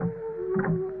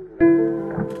Welcome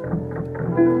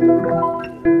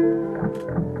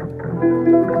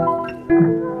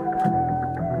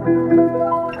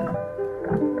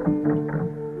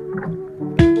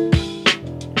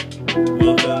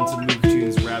to Movie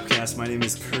Tunes Rapcast. My name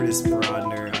is Curtis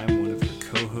Brodner. I'm one of your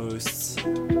co-hosts.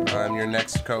 I'm your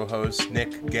next co-host,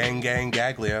 Nick Gang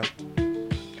Gaglia.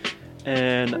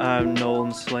 And I'm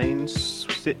Nolan Slane,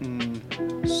 sitting,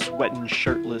 sweating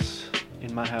shirtless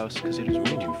in my house because it is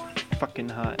way too fucking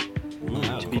hot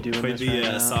to be doing Quite this right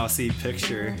now. saucy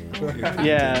picture.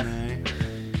 Yeah.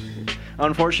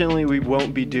 Unfortunately, we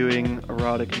won't be doing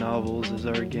erotic novels as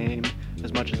our game,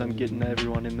 as much as I'm getting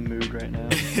everyone in the mood right now.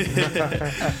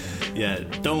 Yeah,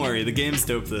 don't worry. The game's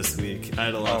dope this week. I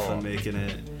had a lot of fun making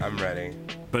it. I'm ready.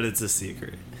 But it's a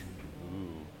secret.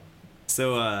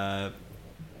 So,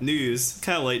 news.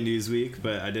 Kind of light news week,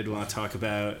 but I did want to talk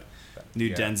about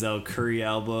new Denzel Curry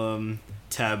album,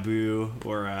 Taboo,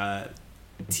 or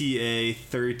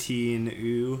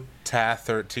TA13U.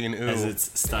 Ta13U. As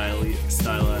it's stylized.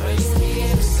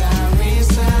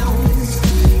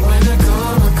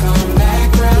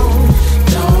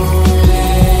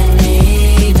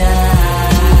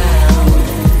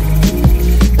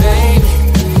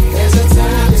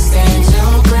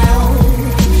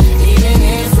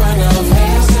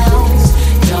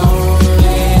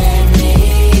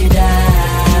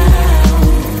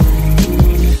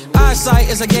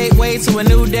 Is a gateway to a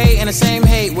new day and the same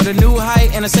hate with a new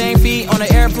height and the same feet on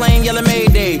an airplane yelling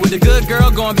Mayday with a good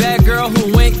girl going bad girl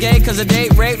who went gay cause of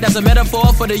date rape. That's a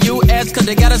metaphor for the US cause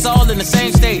they got us all in the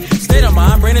same state of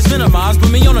mind. Brain is minimized, put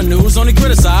me on the news, only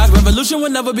criticized. Revolution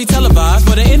would never be televised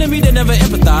for the enemy that never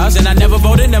empathize. And I never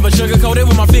voted, never sugarcoated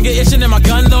with my finger itching and my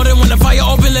gun loaded. When the fire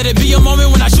open, let it be a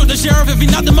moment when I shoot the sheriff if he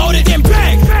not demoted. Then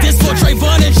bang! This for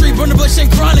Trayvon and Tree, burn the bush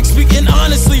and chronic. Speaking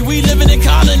honestly, we living in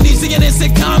colonies, seeing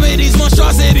innocent comedies.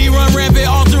 Monstrosity run rampant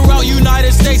all throughout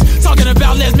United States. Talking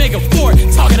about let's make a fort,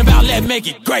 talking about let's make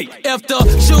it great. If the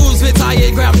shoes fit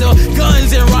tired, grab the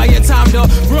guns and riot. Time to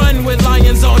run with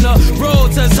lions on the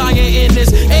road to Zion in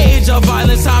this age of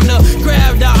violence. Time to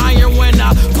grab the iron when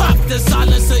I pop the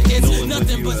silencer. It's Nolan,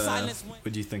 nothing but silence.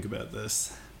 What do you think about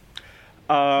this?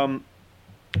 I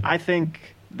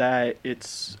think that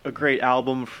it's a great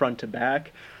album front to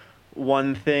back.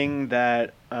 One thing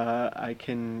that I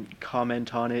can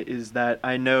comment on it is that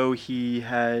I know he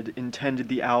had intended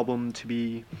the album to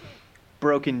be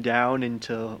broken down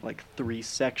into like 3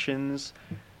 sections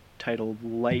titled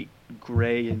Light,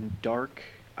 Gray, and Dark,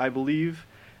 I believe.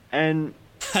 And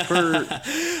for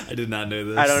I did not know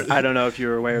this. I don't know if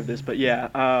you're aware of this, but yeah.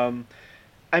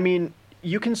 I mean,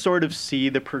 you can sort of see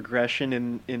the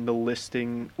progression in the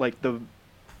listing, like the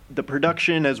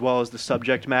production as well as the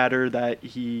subject matter that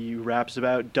he raps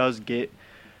about does get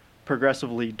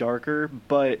progressively darker,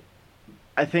 but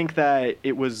I think that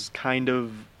it was kind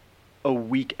of a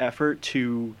weak effort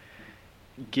to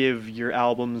give your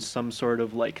album some sort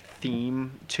of like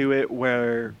theme to it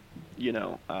where, you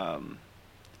know,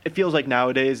 it feels like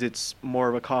nowadays it's more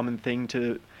of a common thing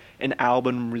to an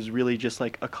album is really just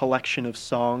like a collection of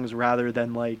songs rather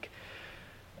than like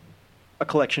a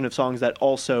collection of songs that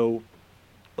also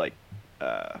like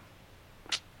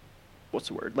what's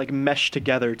the word, like mesh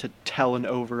together to tell an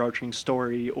overarching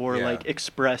story or like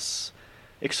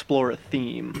explore a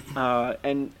theme,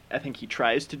 and I think he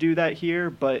tries to do that here,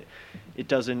 but it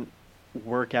doesn't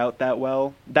work out that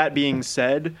well. That being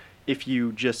said, if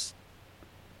you just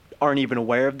aren't even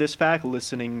aware of this fact,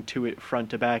 listening to it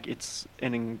front to back, it's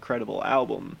an incredible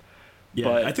album. Yeah,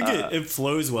 but I think it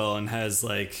flows well and has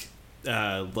like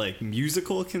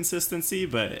musical consistency,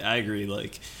 but I agree,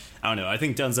 like, I don't know, I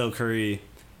think Denzel Curry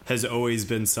has always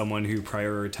been someone who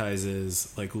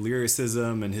prioritizes like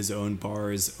lyricism and his own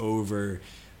bars over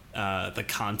the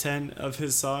content of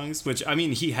his songs, which, I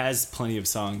mean, he has plenty of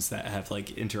songs that have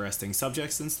like interesting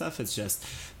subjects and stuff. It's just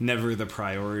never the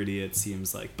priority, it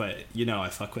seems like. But, you know, I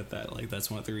fuck with that. Like,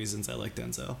 that's one of the reasons I like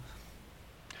Denzel.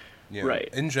 Yeah. Right.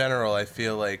 In general, I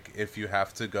feel like if you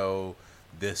have to go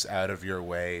this out of your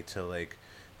way to like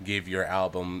give your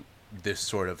album this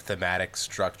sort of thematic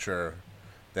structure,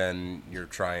 then you're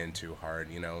trying too hard,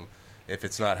 you know. If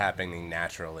it's not happening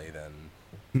naturally, then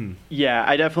yeah,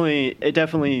 it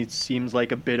definitely seems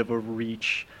like a bit of a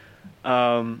reach.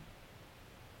 Also,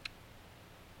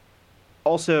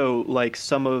 like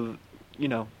some of, you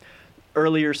know,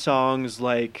 earlier songs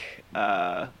like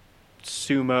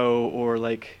Sumo or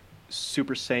like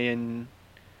Super Saiyan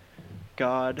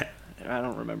God, I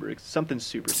don't remember, something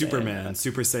Superman,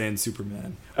 Super Saiyan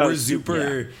Superman, Oh, or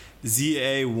Super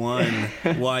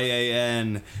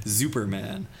ZA1YAN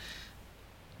Superman.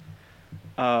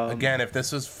 Again, if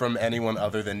this was from anyone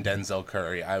other than Denzel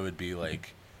Curry, I would be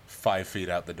like 5 feet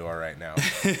out the door right now.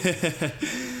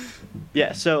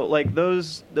 Yeah, so like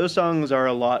those songs are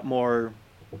a lot more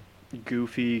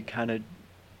goofy, kind of,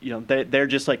 they're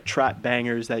just like trap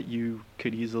bangers that you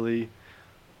could easily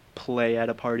play at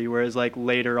a party. Whereas like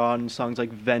later on, songs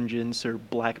like Vengeance or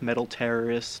Black Metal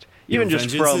Terrorist,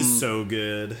 Vengeance is so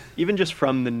good. Even just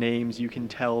from the names, you can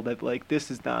tell that like this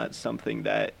is not something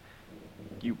that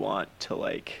you want to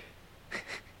like.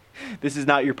 This is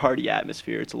not your party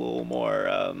atmosphere. It's a little more,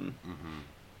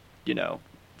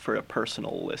 for a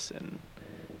personal listen.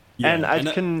 Yeah, and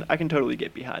I can totally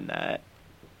get behind that.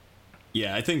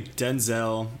 Yeah, I think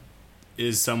Denzel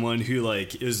is someone who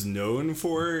like is known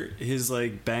for his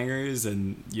like bangers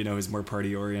and his more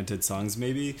party oriented songs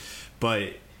maybe,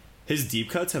 but his deep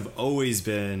cuts have always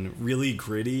been really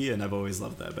gritty, and I've always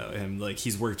loved that about him. Like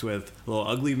he's worked with Lil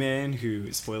Ugly Mane,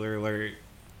 who, spoiler alert,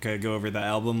 gonna go over the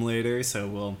album later, so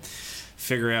we'll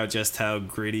figure out just how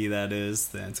gritty that is.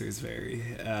 The answer is very.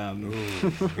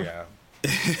 Yeah.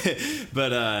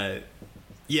 But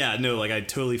yeah, no, like I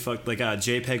totally fucked. Like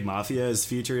JPEG Mafia is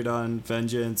featured on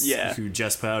Vengeance, who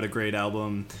just put out a great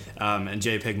album, and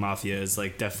JPEG Mafia is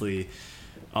like definitely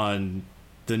on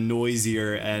the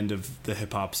noisier end of the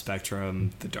hip hop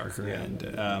spectrum, the darker end,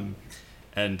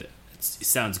 and it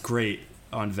sounds great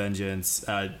on Vengeance.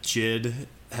 Jid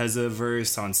has a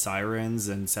verse on Sirens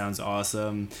and sounds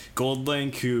awesome.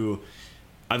 Goldlink, who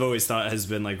I've always thought has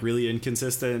been like really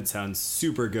inconsistent, sounds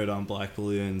super good on Black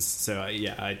Balloons. So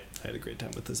I had a great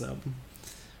time with this album.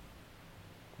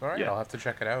 All right, I'll have to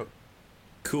check it out.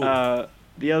 Cool.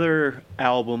 The other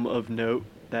album of note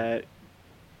that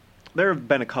there have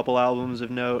been a couple albums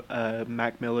of note.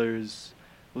 Mac Miller's,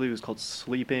 I believe it was called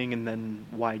Sleeping, and then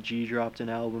YG dropped an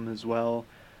album as well.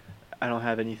 I don't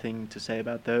have anything to say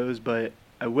about those, but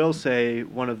I will say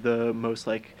one of the most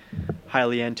like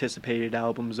highly anticipated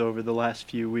albums over the last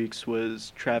few weeks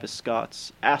was Travis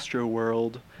Scott's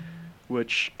Astroworld,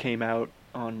 which came out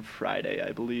on Friday,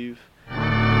 I believe.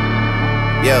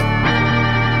 Yeah,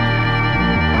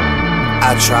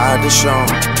 I tried to show 'em.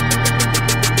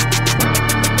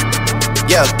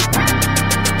 Yeah.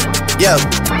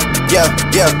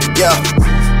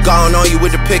 Gone on you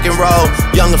with the pick and roll.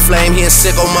 Younger Flame, he in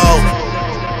sicko mode.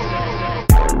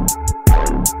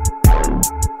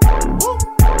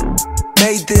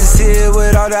 Made this here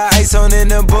with all the ice on in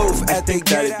the booth. I think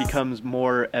that it becomes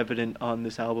more evident on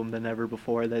this album than ever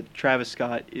before that Travis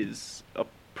Scott is a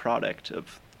product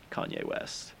of Kanye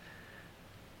West.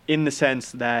 In the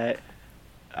sense that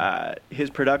his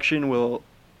production will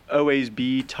always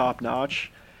be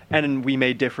top-notch, and we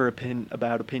may differ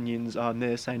about opinions on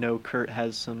this. I know Kurt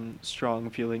has some strong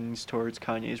feelings towards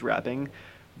Kanye's rapping,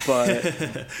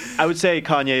 but I would say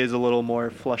Kanye is a little more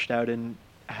flushed out and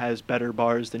has better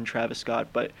bars than Travis Scott.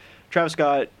 But Travis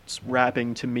Scott's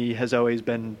rapping, to me, has always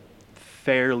been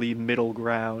fairly middle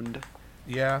ground.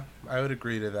 Yeah, I would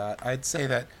agree to that. I'd say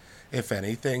that, if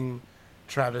anything,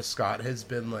 Travis Scott has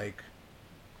been like...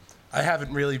 I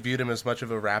haven't really viewed him as much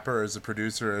of a rapper or as a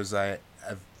producer as I've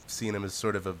seen him as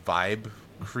sort of a vibe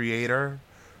creator.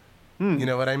 You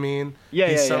know what I mean?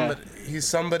 He's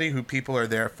somebody who people are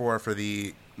there for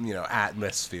the,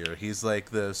 atmosphere. He's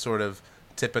like the sort of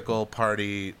typical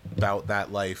party about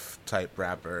that life type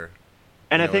rapper.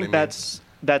 And I think that's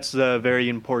a very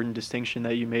important distinction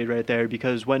that you made right there,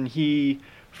 because when he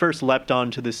first leapt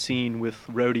onto the scene with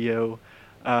Rodeo,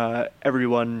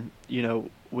 everyone,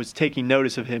 was taking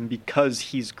notice of him because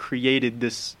he's created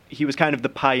this. He was kind of the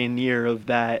pioneer of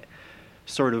that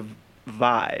sort of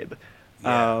vibe.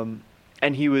 Yeah.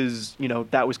 And he was,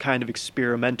 that was kind of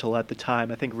experimental at the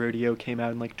time. I think Rodeo came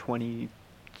out in like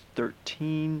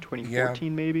 2013,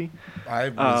 2014 maybe. I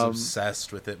was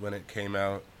obsessed with it when it came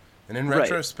out. And in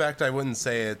retrospect, I wouldn't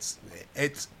say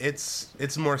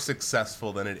it's more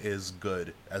successful than it is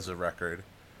good as a record.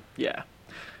 Yeah.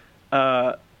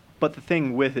 But the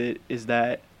thing with it is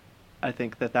that I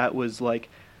think that was like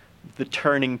the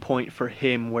turning point for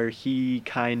him, where he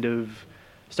kind of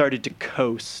started to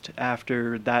coast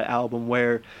after that album,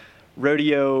 where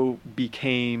Rodeo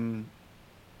became,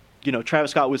 Travis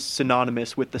Scott was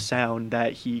synonymous with the sound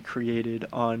that he created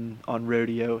on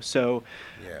Rodeo. So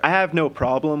I have no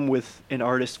problem with an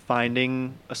artist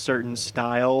finding a certain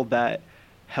style that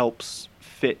helps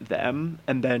fit them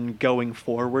and then going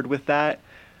forward with that.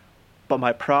 But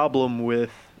my problem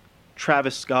with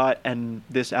Travis Scott and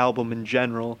this album in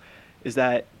general is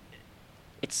that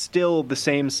it's still the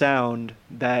same sound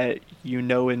that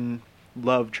and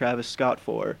love Travis Scott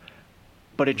for,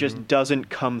 but it just doesn't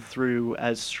come through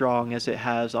as strong as it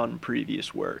has on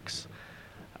previous works.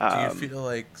 Do you feel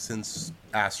like since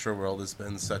Astroworld has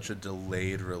been such a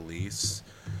delayed release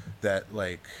that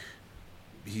like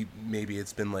maybe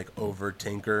it's been like over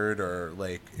tinkered or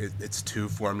like it's too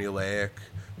formulaic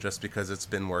just because it's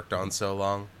been worked on so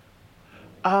long?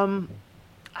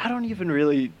 I don't even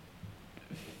really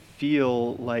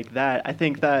feel like that. I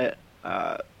think that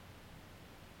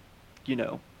you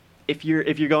know, if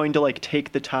you're going to like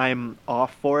take the time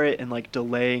off for it and like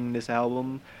delaying this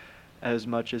album as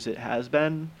much as it has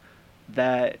been,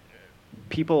 that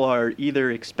people are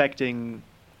either expecting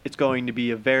it's going to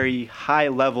be a very high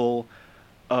level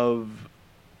of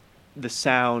the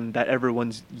sound that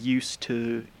everyone's used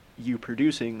to you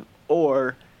producing,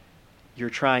 or you're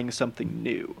trying something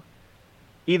new.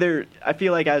 Either, I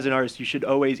feel like as an artist, you should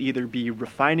always either be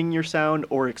refining your sound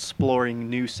or exploring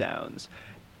new sounds.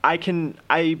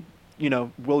 I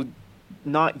will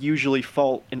not usually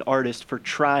fault an artist for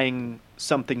trying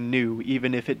something new,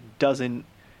 even if it doesn't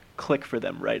click for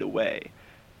them right away,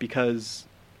 because,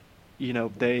 you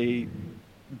know,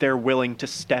 they're willing to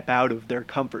step out of their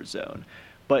comfort zone.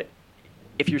 But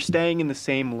if you're staying in the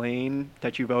same lane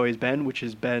that you've always been, which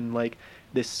has been like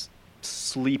this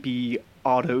sleepy,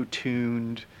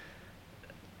 auto-tuned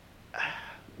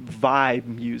vibe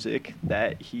music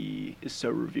that he is so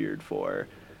revered for,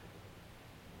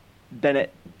 then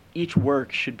each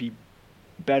work should be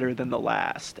better than the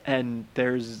last. And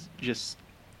there's just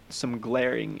some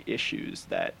glaring issues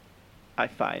that I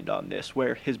find on this,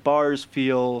 where his bars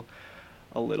feel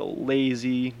a little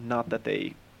lazy. Not that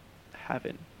they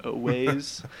haven't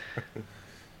always.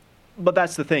 But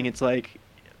that's the thing. It's like,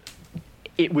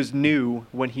 it was new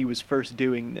when he was first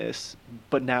doing this,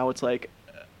 but now it's like,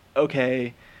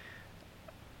 okay,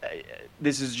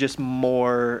 this is just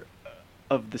more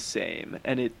of the same,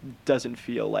 and it doesn't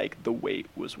feel like the wait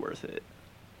was worth it.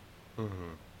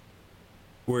 Mm-hmm.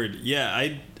 Word. Yeah,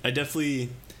 I definitely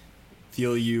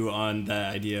feel you on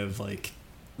that idea of like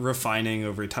refining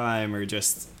over time, or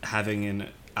just having an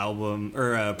album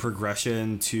or a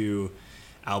progression to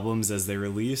albums as they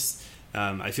release.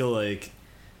 I feel like,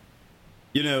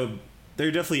 you know, there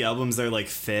are definitely albums that are like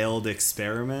failed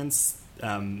experiments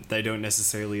that I don't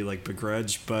necessarily like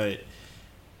begrudge, but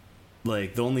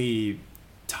like the only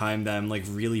time that I'm like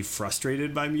really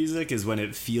frustrated by music is when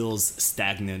it feels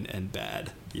stagnant and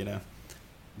bad, you know?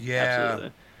 Yeah.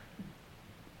 Absolutely.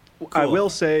 Cool. I will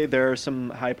say there are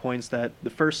some high points. That the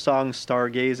first song,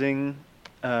 Stargazing,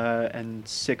 and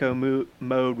Sicko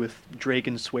Mode with Drake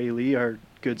and Sway Lee are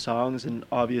good songs, and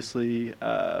obviously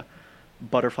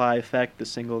Butterfly Effect, the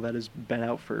single that has been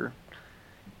out for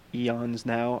eons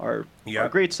now, are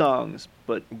great songs,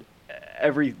 but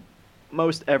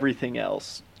most everything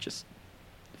else just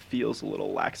feels a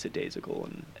little lackadaisical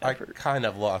in effort. I kind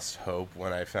of lost hope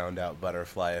when I found out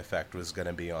Butterfly Effect was going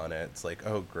to be on it. It's like,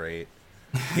 oh great.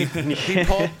 He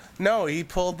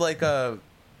pulled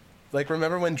like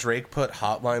remember when Drake put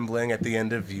Hotline Bling at the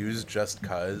end of Views just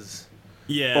cuz?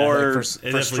 Yeah, or like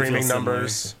for streaming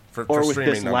numbers. Or with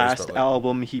this last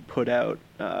album he put out,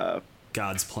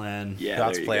 God's Plan. Yeah,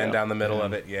 God's Plan go. down the middle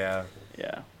of it. Yeah.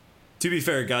 To be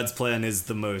fair, God's Plan is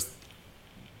the most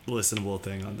listenable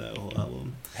thing on that whole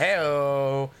album.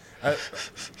 Hey-o.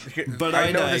 But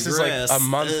I know this is like a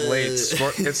month late.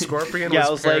 Scorpion. Yeah, I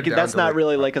was like, that's not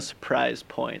really like a surprise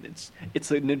point.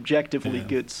 It's an objectively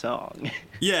good song.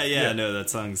 Yeah. No, that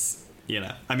song's, you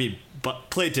know, I mean, but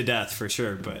played to death for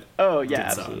sure. But oh yeah,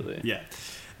 absolutely. Song. Yeah,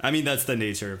 I mean that's the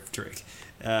nature of Drake.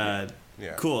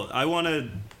 Cool. I want to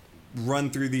run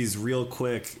through these real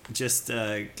quick. Just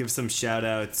give some shout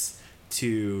outs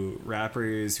to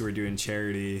rappers who are doing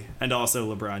charity, and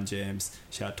also LeBron James.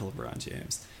 Shout out to LeBron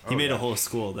James. He made a whole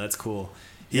school. That's cool.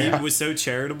 He was so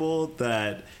charitable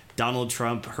that Donald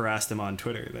Trump harassed him on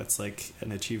Twitter. That's like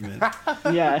an achievement.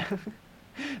 Yeah.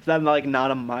 Is that like not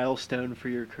a milestone for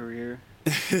your career?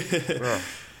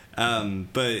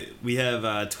 But we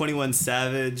have 21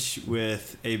 Savage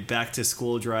with a back to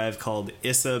school drive called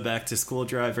Issa Back to School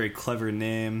Drive. Very clever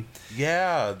name.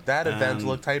 Yeah, that event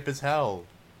looked hype as hell.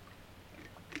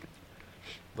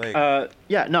 Like,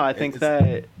 I think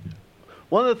that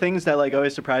one of the things that like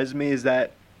always surprises me is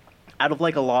that out of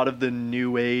like a lot of the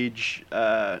new age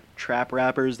trap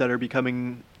rappers that are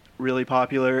becoming really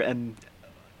popular and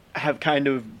have kind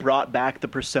of brought back the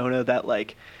persona that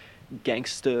like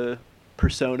gangsta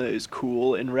persona is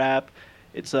cool in rap,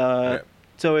 it's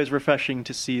always refreshing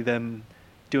to see them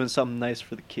doing something nice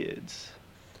for the kids.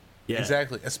 Yeah,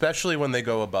 exactly, especially when they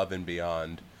go above and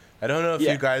beyond. I don't know if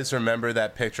you guys remember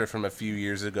that picture from a few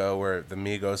years ago where the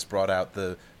Migos brought out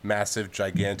the massive,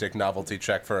 gigantic novelty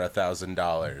check for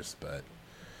 $1,000, but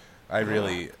I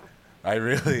really,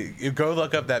 you go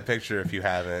look up that picture if you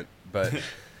haven't. But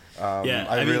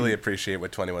I really appreciate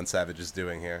what 21 Savage is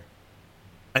doing here.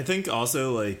 I think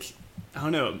also, like, I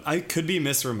don't know, I could be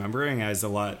misremembering. I was a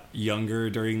lot younger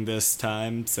during this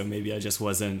time, so maybe I just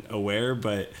wasn't aware,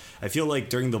 but I feel like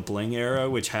during the Bling era,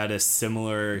 which had a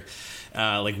similar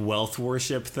like wealth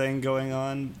worship thing going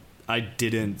on, I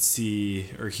didn't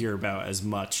see or hear about as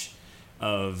much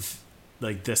of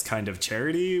like this kind of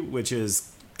charity, which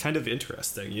is kind of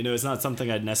interesting. You know, it's not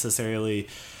something I'd necessarily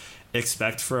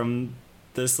expect from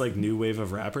this like new wave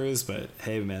of rappers, but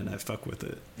hey man, I fuck with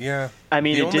it. Yeah. I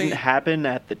mean, it didn't happen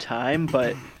at the time,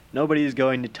 but nobody's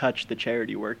going to touch the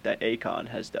charity work that Akon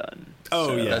has done. Oh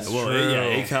So- yeah, That's well true.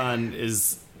 yeah, Akon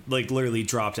is like literally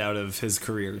dropped out of his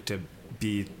career to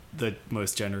be the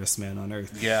most generous man on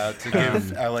earth. Yeah, to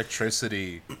give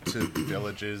electricity to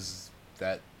villages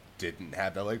that didn't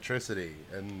have electricity,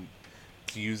 and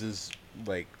to use his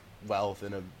like wealth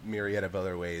in a myriad of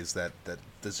other ways that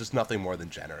there's just nothing more than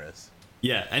generous.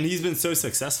 Yeah, and he's been so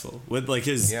successful with like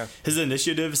his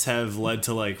initiatives have led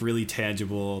to like really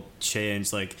tangible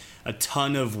change. Like a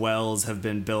ton of wells have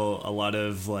been built, a lot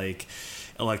of like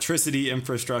electricity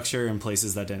infrastructure in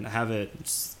places that didn't have it.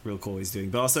 It's real cool he's doing.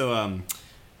 But also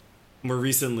more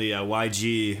recently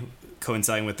YG,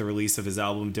 coinciding with the release of his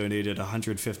album, donated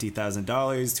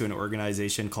 $150,000 to an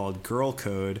organization called Girl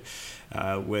Code,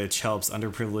 which helps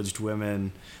underprivileged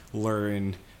women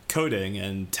learn coding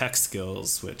and tech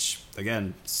skills, which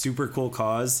again, super cool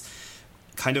cause,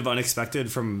 kind of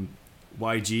unexpected from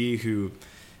YG, who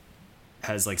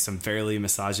has like some fairly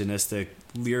misogynistic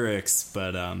lyrics,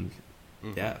 but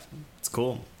yeah, it's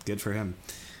cool. Good for him.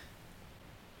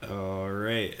 All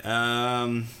right.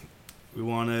 We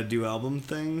want to do album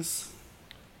things.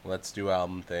 Let's do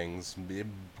album things.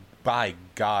 By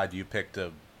God, you picked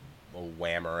a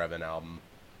whammer of an album.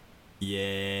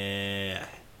 Yeah.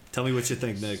 Tell me what you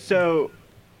think, Nick. So,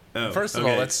 First of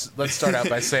all, let's start out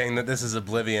by saying that this is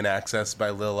Oblivion Access by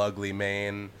Lil Ugly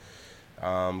Mane.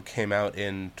 Came out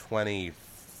in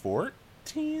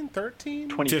 2014, 13?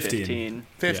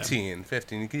 2015.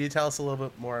 15. Can you tell us a little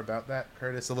bit more about that,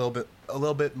 Curtis? A little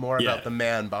bit more about the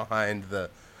man behind the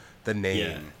name.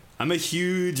 Yeah. I'm a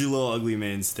huge Lil Ugly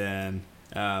Mane stan.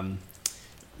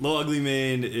 Lil Ugly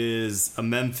Mane is a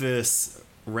Memphis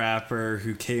rapper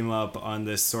who came up on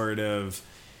this sort of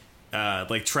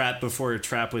like trap before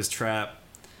trap was trap,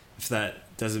 if that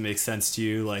doesn't make sense to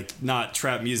you. Like, not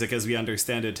trap music as we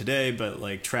understand it today, but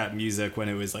like trap music when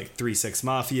it was like 3-6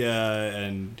 Mafia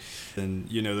and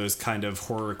you know, those kind of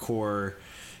horrorcore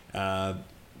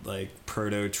like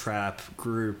proto trap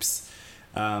groups.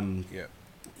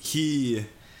 He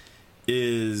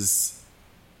is,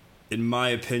 in my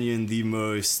opinion, the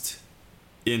most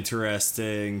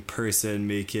interesting person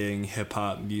making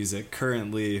hip-hop music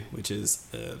currently, which is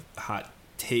a hot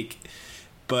take,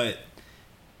 but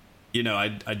you know,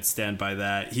 I'd stand by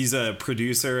that. He's a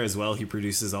producer as well. He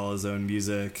produces all his own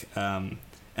music, and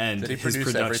did he his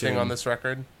produce everything on this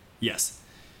record? Yes.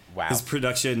 Wow. His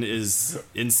production is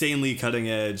insanely cutting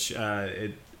edge.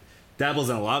 It dabbles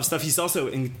in a lot of stuff. He's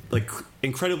also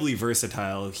incredibly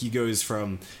versatile. He goes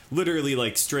from literally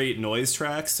like straight noise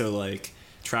tracks, so like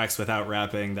tracks without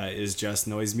rapping that is just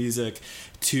noise music,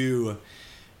 to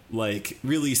like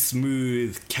really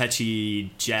smooth,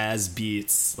 catchy jazz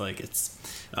beats. Like it's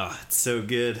so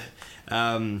good.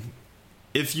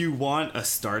 If you want a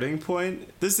starting point,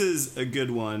 this is a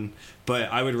good one,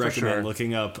 but I would recommend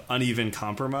looking up Uneven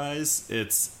Compromise.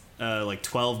 It's like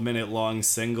 12-minute long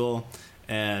single,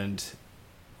 and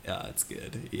it's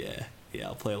good. Yeah,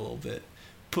 I'll play a little bit.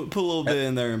 Put a little bit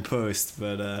in there in post,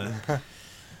 but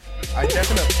I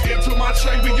definitely. Into my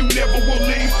chamber, you never will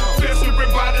leave. Festive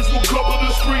riders will cover the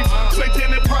streets.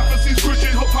 Satanic prophecies,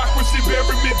 Christian hypocrisy,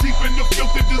 bury me deep in the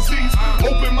filthy disease.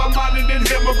 Open my mind and then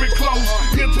hammer it close.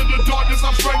 Into the darkness,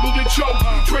 I'm strangled and choked.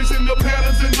 Tracing the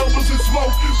patterns and numbers and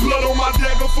smoke. Blood on my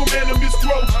dagger from enemies'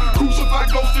 throats. Crucified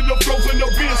ghosts in the frozen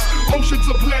abyss. Oceans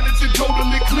of planets in total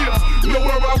eclipse.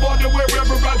 Nowhere I wander,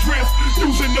 wherever I drift.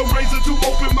 Using the razor to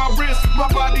open my wrist. My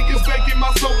body is vacant,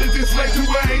 my soul is enslaved to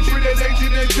a hatred and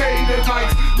ancient and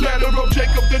tonight. Ladder of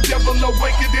Jacob, the devil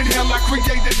awakened in hell. I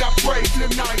created, I pray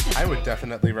tonight. I would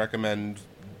definitely recommend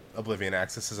Oblivion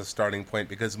Access as a starting point,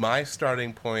 because my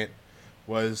starting point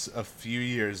was a few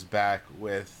years back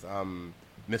with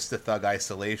Mr. Thug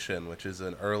Isolation, which is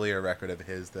an earlier record of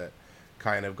his that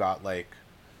kind of got like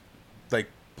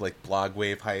blog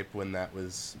wave hype when that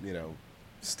was, you know,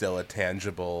 still a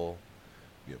tangible,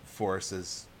 you know, force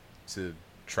as to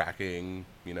tracking,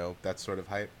 you know, that sort of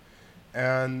hype.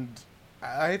 And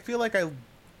I feel like I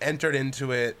entered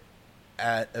into it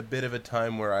at a bit of a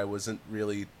time where I wasn't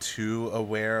really too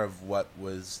aware of what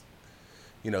was,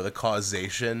 you know, the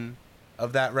causation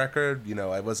of that record.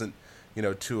 I wasn't,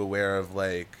 too aware of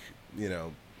like,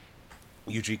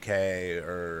 UGK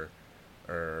or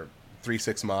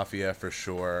 3-6 Mafia for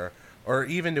sure. Or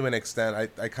even to an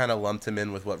extent, I kind of lumped him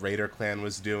in with what Raider Clan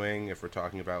was doing, if we're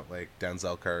talking about like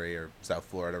Denzel Curry or South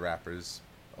Florida rappers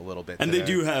a little bit. And they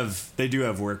do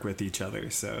have work with each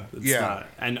other, so it's not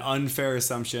an unfair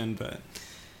assumption, but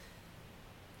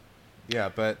yeah,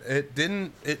 but I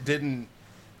didn't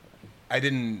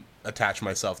attach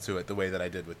myself to it the way that I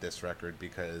did with this record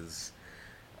because,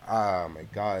 oh my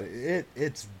God,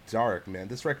 it's dark, man.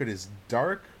 This record is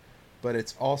dark, but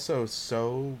it's also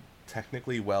so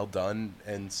technically well done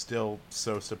and still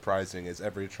so surprising as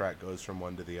every track goes from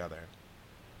one to the other.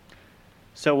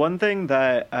 So one thing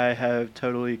that I have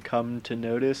totally come to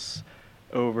notice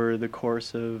over the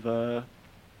course of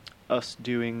us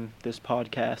doing this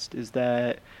podcast is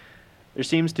that there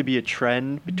seems to be a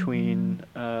trend between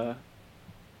the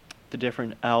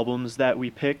different albums that we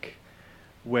pick,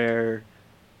 where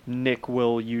Nick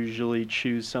will usually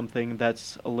choose something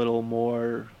that's a little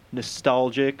more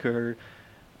nostalgic or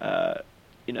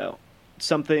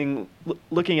something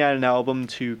looking at an album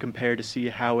to compare to see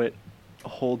how it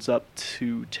holds up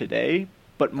to today,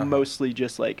 but mostly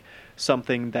just like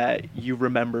something that you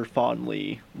remember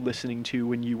fondly listening to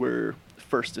when you were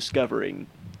first discovering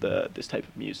this type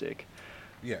of music.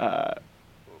 Yeah.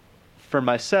 For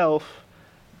myself,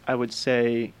 I would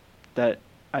say that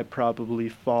I probably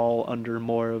fall under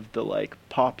more of the like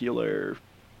popular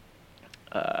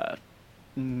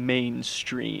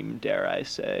mainstream, dare I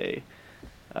say,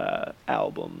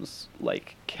 albums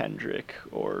like Kendrick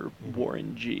or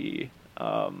Warren G.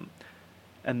 And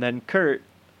then Kurt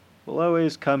will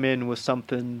always come in with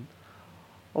something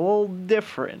a little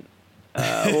different,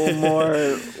 a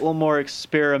little more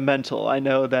experimental. I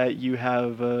know that you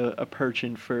have a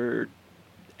penchant for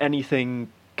anything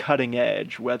cutting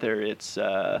edge, whether it's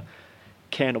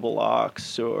Cannibal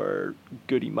Ox or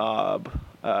Goody Mob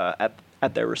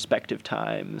at their respective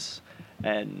times,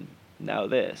 and now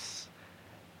this.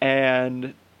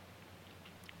 And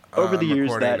over the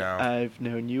years that I've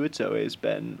known you, it's always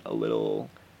been a little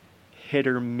hit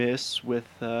or miss with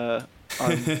our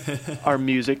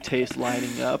music taste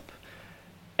lining up.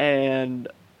 And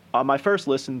on my first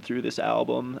listen through this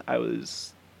album, I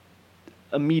was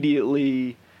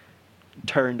immediately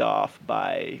turned off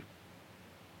by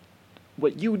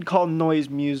what you would call noise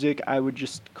music. I would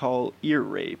just call ear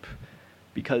rape,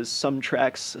 because some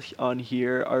tracks on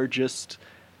here are just,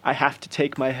 I have to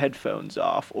take my headphones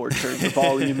off or turn the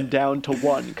volume down to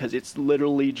 1 because it's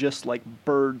literally just like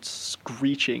birds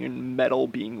screeching and metal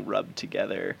being rubbed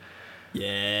together.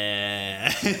 Yeah.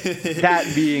 That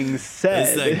being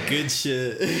said, that's that good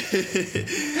shit.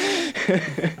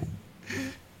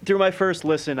 Through my first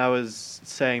listen, I was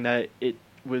saying that it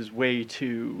was way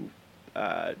too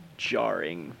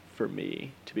jarring for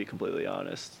me, to be completely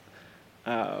honest.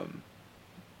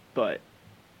 But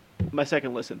my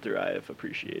second listen through, I have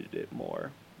appreciated it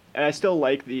more, and I still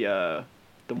like the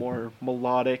more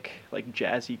melodic, like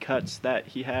jazzy cuts that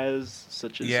he has,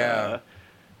 such as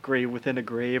 "Grave Within a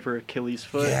Grave" or "Achilles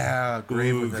Foot." Yeah,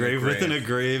 Grave Within a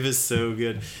Grave is so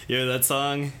good. Yeah, that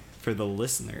song, for the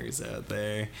listeners out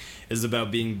there, is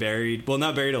about being buried, well,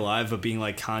 not buried alive, but being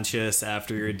like conscious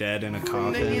after you're dead in a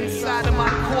coffin. The inside of my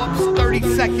corpse,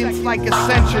 30 seconds like a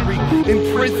century.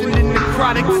 Imprisoned in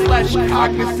necrotic flesh,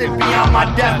 cognizant beyond my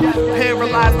death.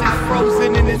 Paralyzed and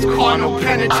frozen in its carnal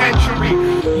penitentiary.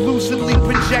 Lucidly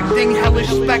projecting hellish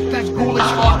specters, ghoulish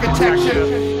architecture.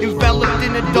 Enveloped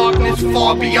in a darkness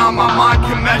far beyond my mind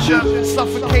can measure.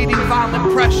 Suffocating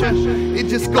violent pressure, it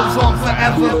just goes on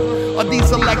forever. Are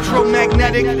these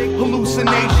electromagnetic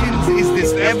hallucinations? Is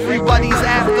this everybody's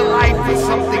afterlife or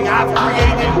something I've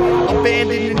created?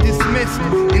 Abandoned and dismissed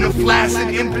in a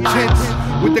flaccid impotence,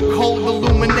 with the cold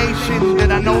illumination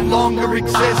that I no longer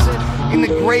exist. In the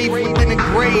grave within a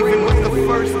grave, and was the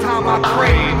first time I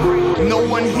prayed. No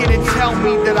one here to tell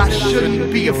me that I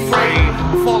shouldn't be afraid.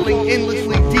 Falling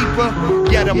endlessly deeper,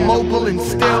 yet immobile and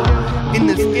still. In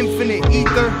this infinite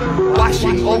ether,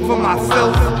 washing over my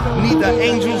filth. Neither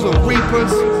angels or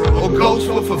reapers or ghosts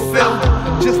were fulfilled.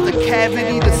 Just a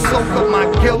cavity to soak up my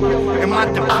guilt and my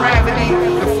depravity.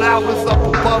 The flowers up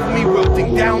above me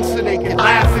wilting down so they can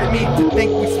laugh at me. To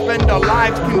think we spend our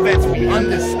lives convinced we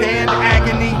understand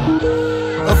agony.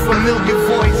 A familiar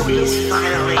voice is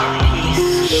finally at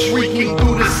peace, shrieking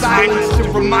through the silence to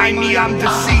remind me I'm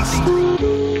deceased.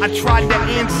 I tried to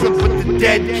answer, but the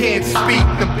dead can't speak.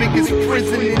 The biggest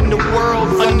prison in the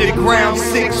world, underground,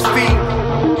 6 feet.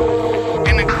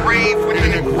 In a grave,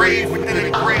 within a grave, within a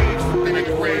grave, within a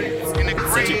grave.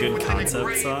 Such a good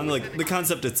concept song. Like, like the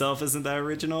concept itself isn't that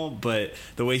original, but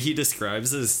the way he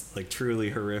describes is like truly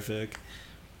horrific.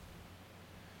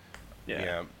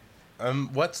 Yeah.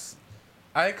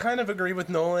 I kind of agree with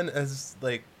Nolan as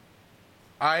like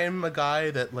I'm a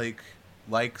guy that like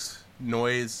likes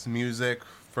noise music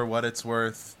for what it's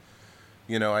worth.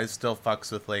 You know, I still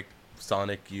fucks with like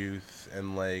Sonic Youth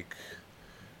and like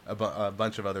a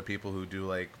bunch of other people who do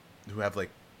like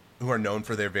who are known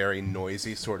for their very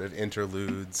noisy sort of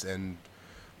interludes and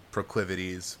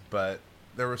proclivities, but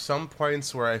there were some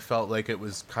points where I felt like it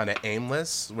was kind of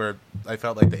aimless, where I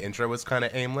felt like the intro was kind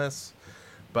of aimless.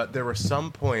 But there were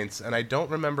some points, and I don't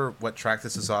remember what track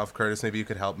this is off, Curtis, maybe you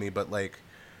could help me, but like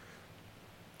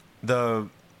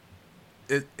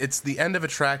it's the end of a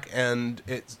track, and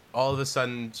it all of a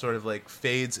sudden sort of like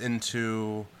fades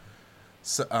into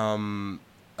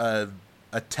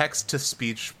a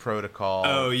text-to-speech protocol.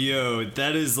 Oh, yo,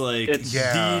 that is like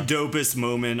the dopest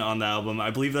moment on the album. I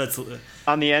believe that's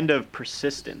on the end of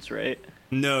Persistence, right?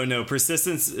 No,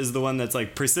 Persistence is the one that's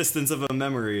like persistence of a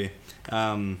memory.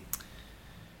 I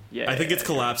think it's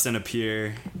Collapse and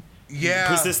Appear. Yeah.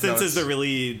 Persistence is the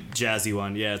really jazzy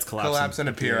one. Yeah, it's Collapse and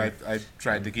Appear. I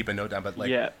tried to keep a note down, but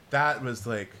like that was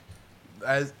like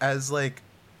as like,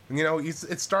 you know,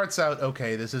 it starts out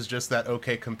okay, this is just that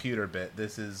okay computer bit.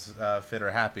 This is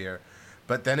Fitter Happier.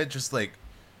 But then it just like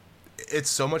it's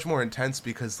so much more intense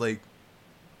because like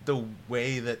the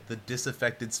way that the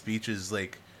disaffected speech is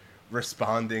like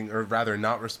responding, or rather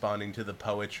not responding to the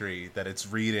poetry that it's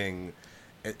reading,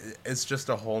 it's just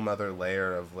a whole nother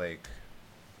layer of like,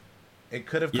 it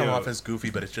could have come off as goofy,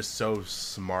 but it's just so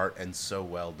smart and so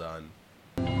well done.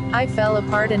 I fell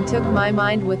apart and took my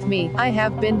mind with me. I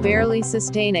have been barely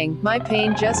sustaining my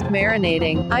pain, just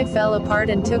marinating. I fell apart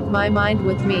and took my mind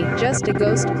with me, just a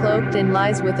ghost cloaked in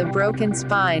lies with a broken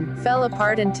spine. Fell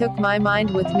apart and took my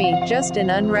mind with me, just an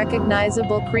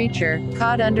unrecognizable creature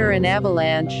caught under an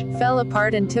avalanche. Fell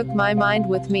apart and took my mind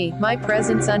with me, my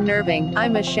presence unnerving.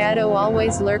 I'm a shadow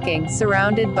always lurking,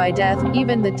 surrounded by death.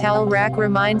 Even the towel rack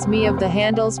reminds me of the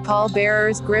handles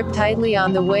pallbearers grip tightly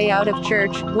on the way out of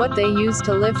church, what they use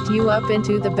to lift you up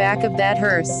into the back of that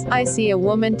hearse. I see a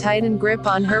woman tighten grip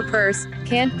on her purse,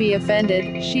 can't be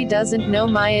offended, she doesn't know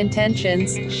my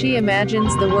intentions, she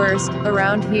imagines the worst.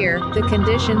 Around here, the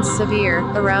condition's severe.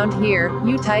 Around here,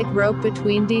 you tightrope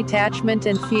between detachment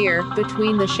and fear,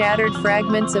 between the shattered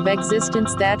fragments of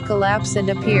existence that collapse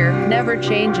and appear. Never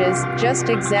changes, just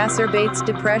exacerbates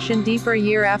depression deeper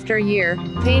year after year.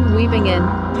 Pain weaving in,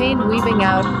 pain weaving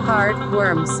out, hard,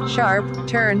 worms, sharp,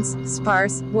 turns,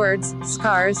 sparse, words,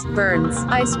 scars, burns.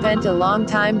 I spent a long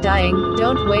time dying,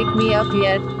 don't wake me up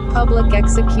yet. Public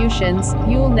executions,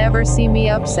 you'll never see me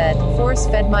upset.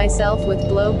 Force-fed myself with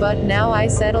blow, but now I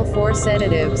settle for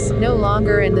sedatives. No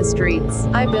longer in the streets,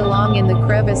 I belong in the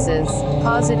crevices.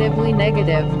 Positively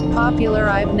negative, popular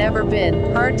I've never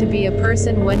been. Hard to be a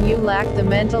person when you lack the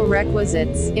mental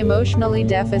requisites. Emotionally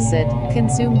deficit,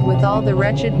 consumed with all the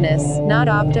wretchedness. Not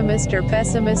optimist or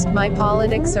pessimist, my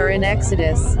politics are in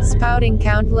exodus. Spouting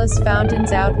countless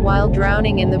fountains out while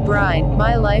drowning in the brine.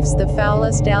 My life's the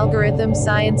foulest algorithm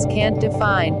science can't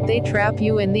define. They trap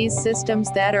you in these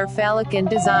systems that are phallic in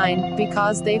design,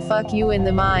 because they fuck you in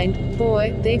the mind.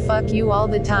 Boy, they fuck you all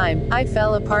the time. I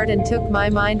fell apart and took my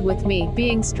mind with me,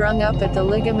 being strung up at the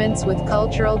ligaments with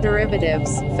cultural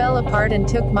derivatives. Fell apart and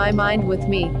took my mind with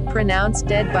me, pronounced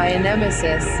dead by a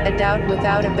nemesis, a doubt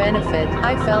without a benefit.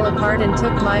 I fell apart and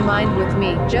took my mind with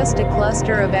me, just a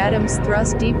cluster of atoms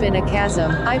thrust deep in a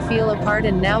chasm. I feel apart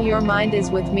and now your mind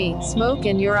is with me, smoke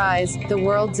in your eyes, the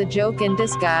world's a joke in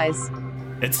disguise.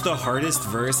 It's the hardest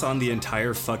verse on the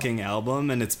entire fucking album,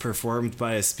 and it's performed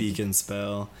by a speak and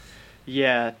spell.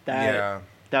 Yeah,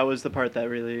 that was the part that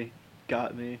really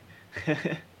got me.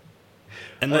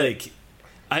 And like,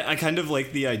 I kind of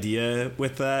like the idea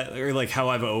with that, or like how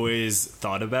I've always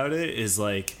thought about it is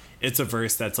like, it's a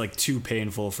verse that's like too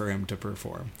painful for him to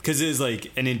perform, because it is like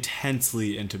an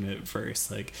intensely intimate verse.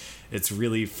 Like, it's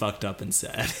really fucked up and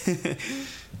sad.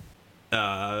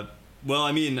 Well,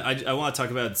 I mean, I want to talk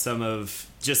about some of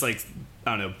just like,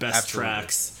 I don't know, best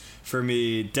tracks. For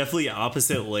me, definitely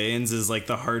Opposite Lanes is like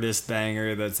the hardest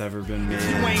banger that's ever been made.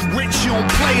 You ain't rich, you don't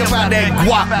play about that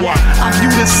guap. I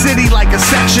view the city like a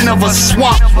section of a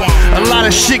swamp. A lot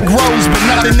of shit grows, but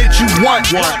nothing that you want.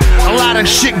 A lot of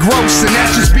shit gross, and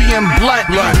that's just being blunt.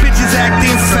 Bitches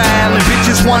acting foul, and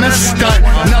bitches wanna stunt.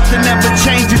 Nothing ever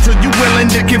changes till you willing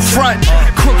willing to confront.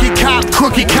 Crookie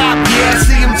cop, yeah, I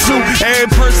see him too. Every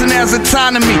person has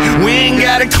autonomy, we ain't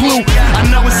got a clue. I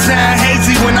know it sound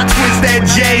hazy when I twist that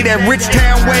J, that rich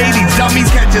town way. These dummies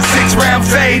catch a 6-round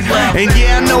fade. And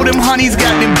yeah, I know them honeys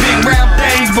got them big round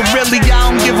things, but really I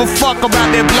don't give a fuck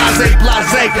about that blase.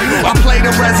 I play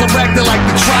the resurrector like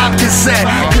the Tribe cassette,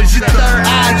 cause your third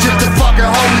eye just a fucking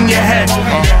hole in your head.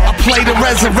 I play the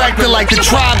resurrector like the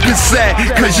Tribe cassette,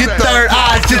 cause your third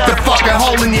eye just a fucking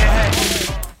hole in your head.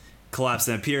 Collapse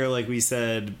and Appear, like we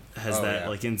said, has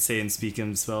like insane speak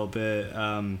and spell bit.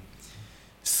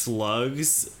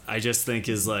 Slugs, I just think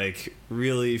is like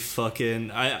really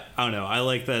fucking. I don't know. I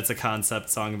like that it's a concept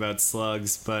song about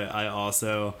slugs, but I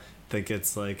also think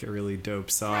it's like a really dope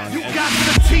song. You got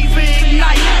the TV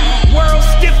ignite, world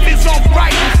stiff is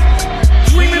alright.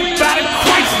 Dreaming about a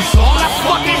crisis, all I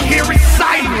fucking hear is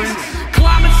silence.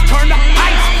 Climates turn to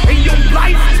ice, and your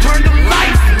life turn to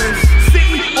lifeless. Sit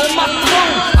me on my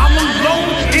throne, I'm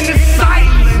alone in the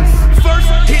silence. First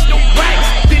hit the wax,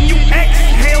 then you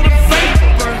exhale the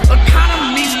vapor.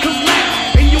 Economies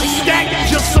collapse, and you stack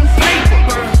just some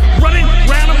paper. Running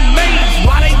round a maze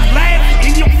while they laugh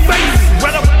in your face.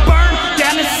 Rather burn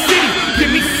down the city,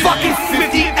 give me fucking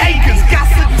 50 acres. Got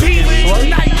sativa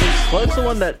night. Slug's the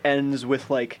one that ends with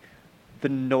like the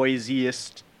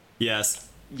noisiest. Yes.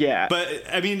 Yeah. But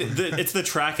I mean, it's the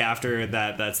track after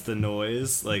that that's the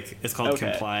noise. Like, it's called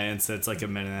Compliance. It's like 1.5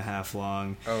 minutes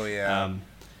long. Oh yeah.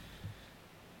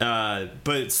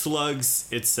 But Slugs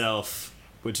itself,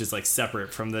 which is like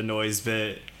separate from the noise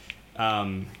bit,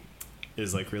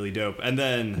 is like really dope. And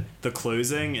then the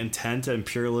closing, Intent and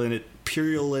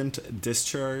Purulent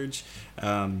Discharge,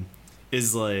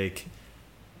 is like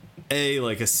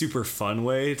a super fun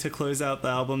way to close out the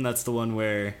album. That's the one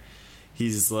where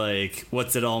he's like,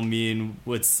 what's it all mean?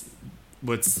 What's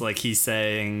like he's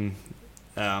saying,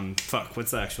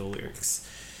 what's the actual lyrics?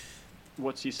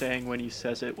 What's he saying when he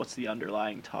says it? What's the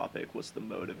underlying topic? What's the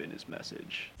motive in his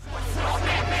message?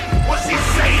 What's he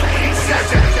saying when he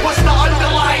says it? What's the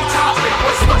underlying topic?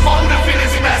 What's the motive in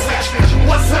his message?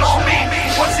 What's it all mean?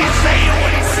 What's he saying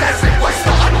when he says it? What's the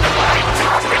underlying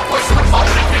topic? What's the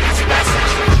motive in his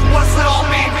message? What's it all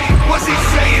mean? What's he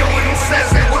saying when he says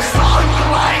it? What's the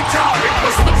underlying topic?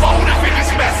 What's the motive in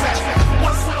his message?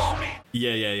 What's it all mean?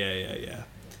 Yeah.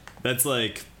 That's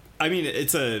like, I mean,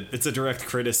 it's a direct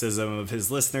criticism of his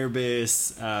listener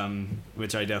base,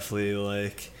 which I definitely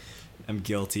like am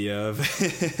guilty of,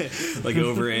 like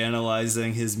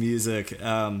over-analyzing his music.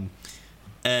 And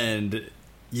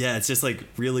yeah, it's just like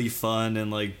really fun and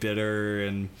like bitter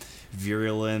and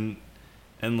virulent,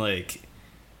 and like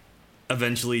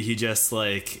eventually he just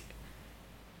like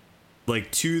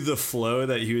to the flow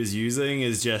that he was using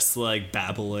is just like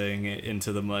babbling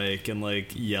into the mic and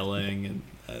like yelling, and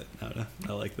I don't know,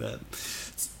 I like that.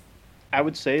 I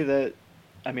would say that,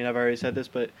 I mean, I've already said this,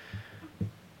 but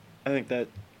I think that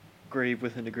Grave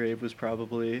Within a Grave was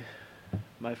probably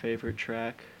my favorite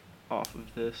track off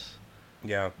of this.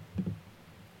 Yeah.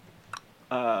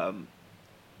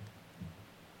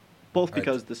 Both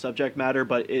because the subject matter,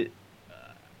 but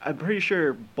I'm pretty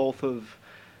sure both of,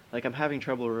 like, I'm having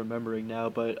trouble remembering now,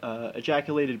 but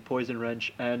Ejaculated Poison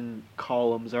Wrench and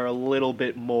Columns are a little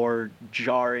bit more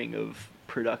jarring of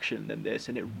production than this,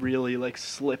 and it really like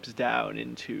slips down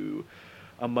into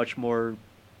a much more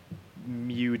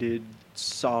muted,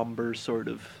 somber sort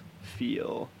of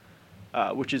feel,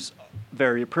 which is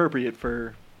very appropriate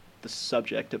for the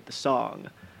subject of the song,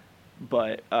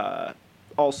 but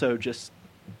also just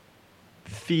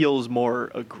feels more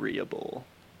agreeable.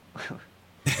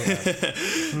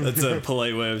 That's a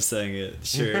polite way of saying it.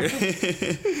 Sure.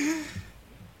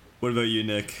 What about you,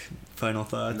 Nick? Final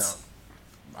thoughts? No.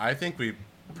 I think we've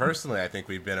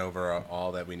been over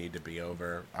all that we need to be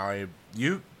over.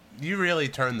 You really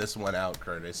turned this one out,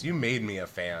 Curtis. You made me a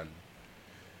fan.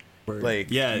 Like,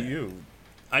 yeah,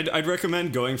 I'd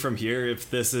recommend going from here if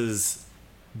this is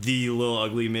the Lil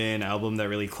Ugly Mane album that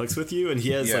really clicks with you, and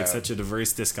he has like such a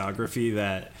diverse discography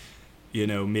that, you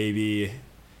know, maybe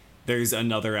there's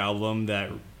another album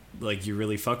that like you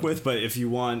really fuck with. But if you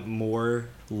want more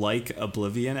like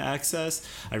Oblivion Access,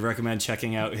 I'd recommend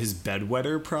checking out his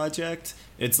Bedwetter project.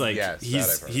 It's like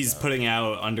he's putting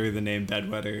out under the name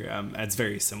Bedwetter. It's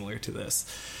very similar to this.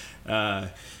 Yeah,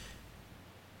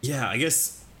 I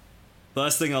guess the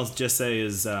last thing I'll just say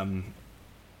is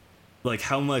like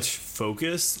how much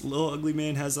focus Lil Ugly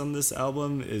Mane has on this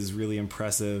album is really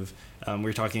impressive.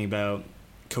 We're talking about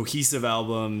cohesive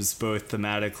albums both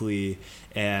thematically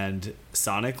and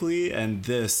sonically, and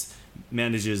this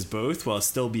manages both while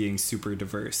still being super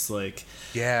diverse. Like,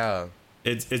 yeah,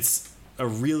 it's a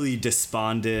really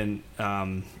despondent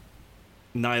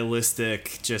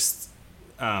nihilistic, just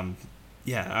I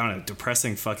don't know,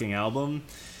 depressing fucking album.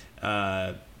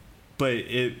 But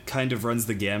it kind of runs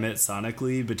the gamut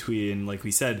sonically between, like we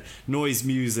said, noise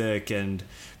music and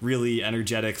really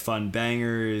energetic, fun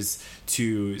bangers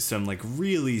to some like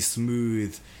really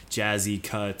smooth, jazzy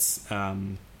cuts.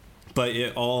 But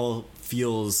it all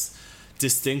feels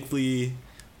distinctly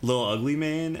Lil Ugly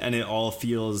Mane, and it all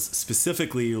feels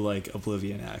specifically like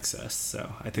Oblivion Access.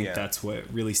 So I think that's what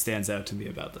really stands out to me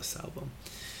about this album.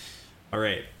 All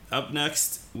right. Up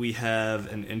next, we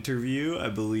have an interview. I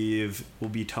believe we'll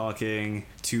be talking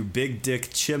to Big Dick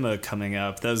Chima coming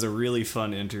up. That was a really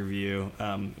fun interview.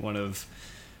 One of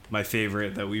my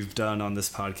favorite that we've done on this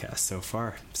podcast so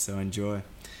far. So enjoy.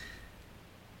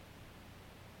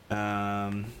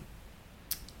 Oh,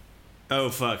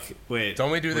 fuck. Wait.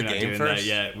 Don't we do the game first?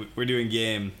 Yeah, we're doing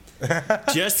game.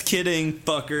 Just kidding,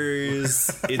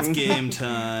 fuckers. It's game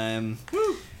time.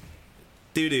 Woo!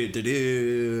 Hey,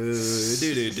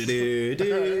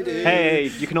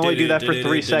 you can only do that for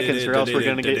 3 seconds or else we're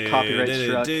going to get copyright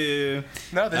struck.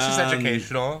 No, this is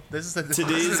educational. This is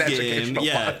today's an game. educational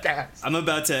podcast. I'm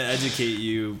about to educate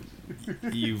you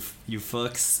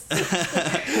fucks.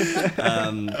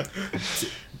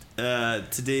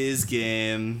 Today's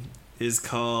game is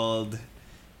called,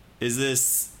 is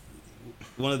this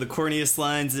one of the corniest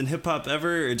lines in hip-hop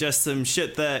ever, or just some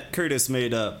shit that Curtis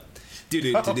made up? Oh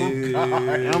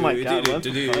my god, what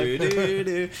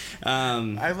the fuck?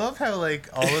 I love how like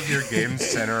all of your games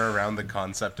center around the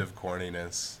concept of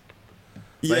corniness.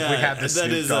 Like we had the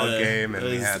Snoop Dogg game, and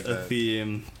we had a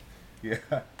theme. Yeah.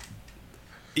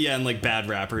 Yeah, and like bad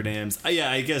rapper names. Yeah,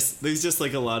 I guess there's just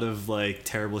like a lot of like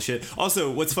terrible shit.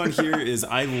 Also, what's fun here is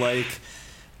I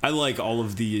like all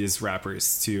of these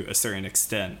rappers to a certain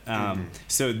extent.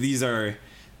 So these are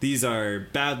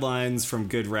bad lines from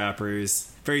good rappers.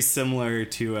 Very similar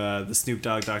to the Snoop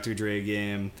Dogg Dr. Dre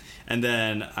game. And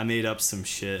then I made up some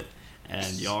shit,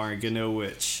 and y'all aren't gonna know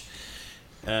which.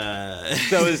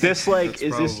 So is this like,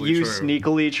 is this you true.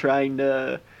 Sneakily trying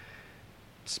to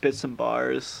spit some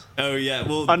bars? Oh yeah,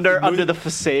 well under the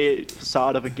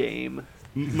facade of a game.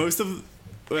 Most of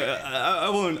I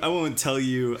won't tell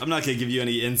you. I'm not gonna give you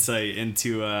any insight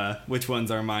into which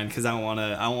ones are mine because I don't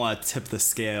want to tip the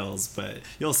scales, but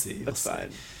you'll see. That's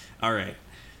fine. All right.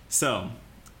 So,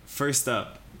 first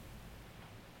up,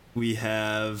 we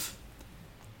have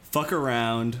fuck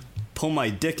around, pull my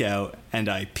dick out, and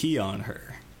I pee on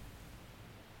her.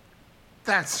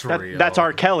 That's real. That's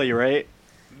R. Kelly, right?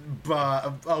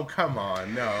 But oh, come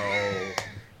on, no.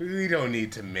 We don't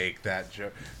need to make that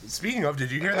joke. Speaking of,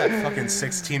 did you hear that fucking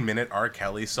 16-minute R.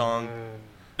 Kelly song?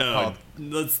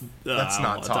 Let's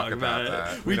not talk about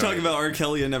that. We talk about R.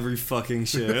 Kelly in every fucking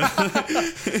show.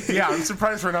 Yeah, I'm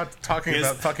surprised we're not talking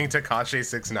about fucking Tekashi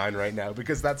 6ix9ine right now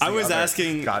because that's. I was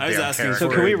asking. So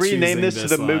can we rename this to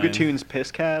the Moogatoons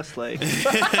Pisscast? Like.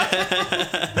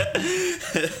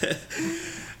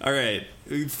 All right,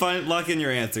 lock in your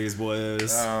answers,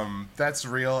 boys. That's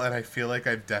real, and I feel like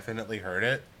I've definitely heard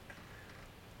it.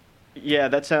 Yeah,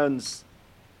 that sounds.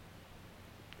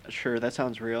 Sure, that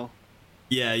sounds real.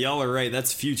 Yeah, y'all are right.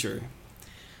 That's Future.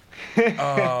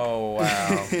 Oh,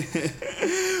 wow.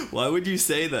 Why would you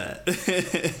say that?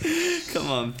 Come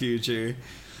on, Future.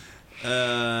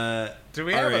 Do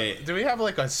we have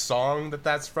like a song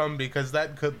that's from? Because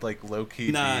that could like low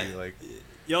key be like.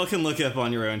 Y'all can look it up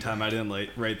on your own time. I didn't like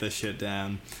write this shit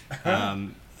down. I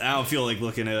don't feel like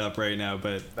looking it up right now,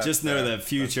 but just know that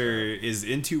Future is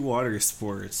into water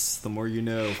sports. The more you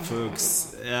know,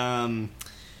 folks.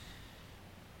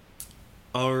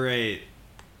 All right.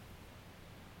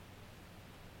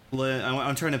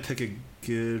 I'm trying to pick a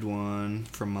good one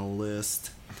from my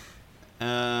list.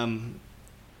 How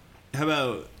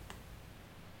about,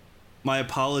 my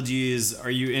apologies, are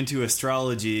you into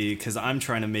astrology? Because I'm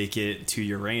trying to make it to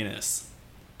Uranus.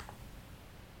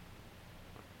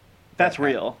 That's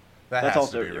real. That's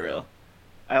also really real.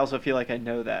 I also feel like I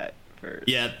know that verse.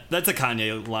 Yeah, that's a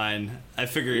Kanye line. I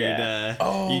figured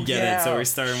you'd get it, so we're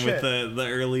starting with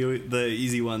the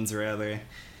easy ones rather.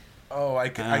 Oh, I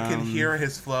can hear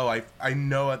his flow. I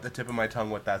know at the tip of my tongue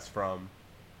what that's from.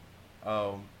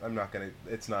 Oh, I'm not gonna.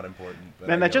 It's not important. But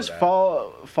man, that just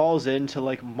falls into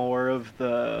like more of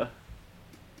the,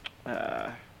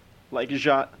 like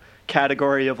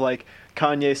category of like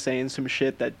Kanye saying some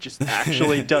shit that just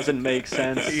actually doesn't make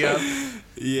sense. Yeah.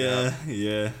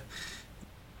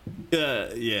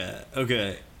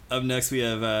 Okay. Up next we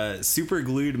have super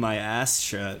glued my ass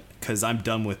shut because I'm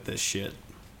done with this shit.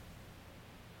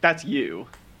 That's you.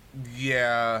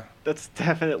 Yeah. That's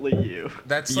definitely you.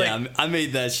 That's Yeah, like I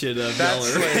made that shit up.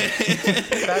 that's Y'all are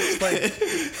like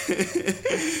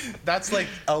that's like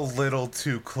a little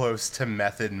too close to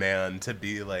Method Man to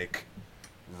be like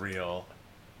real.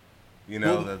 You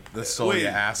know, Well, the soul wait, ya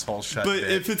asshole shut But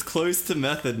bit. if it's close to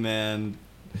Method Man,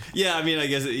 yeah, I mean, I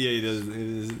guess he does.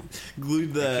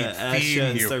 Glued the keep ass feeding shut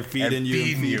and you, start feeding and you and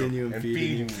feeding feeding you, you and and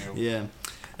feeding you. feeding you. Yeah.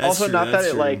 That's Also, true, not that that's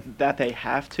it true. like that they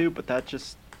have to, but that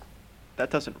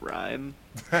doesn't rhyme.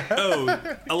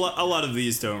 Oh, a lot of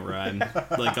these don't rhyme,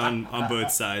 like on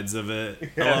both sides of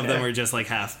it. A lot of them are just like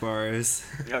half bars.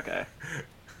 Okay.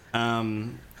 How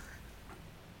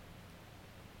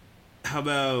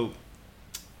about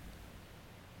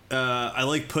I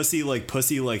like pussy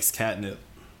likes catnip.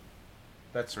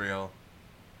 That's real.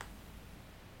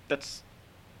 That's.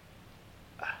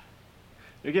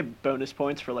 You get bonus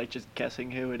points for like just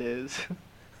guessing who it is.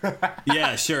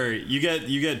 Yeah, sure. You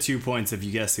get 2 points if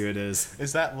you guess who it is.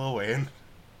 Is that Lil Wayne?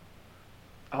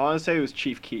 I want to say it was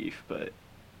Chief Keef, but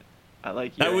I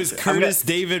like That your was answer. I'm Curtis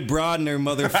David Broadner,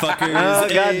 motherfuckers. Oh,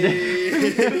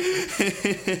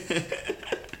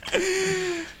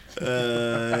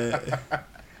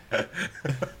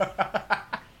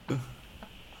 God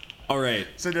All right.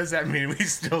 So does that mean we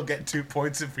still get 2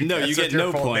 points if we No, guess you get with your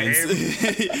no full points.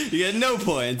 name? You get no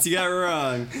points. You got it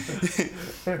wrong.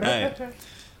 All right.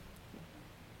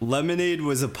 Lemonade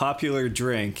was a popular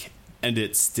drink, and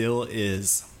it still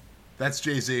is. That's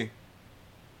Jay-Z.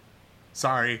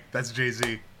 Sorry, that's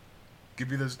Jay-Z.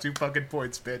 Give me those 2 fucking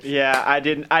points, bitch. Yeah, I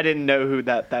didn't know who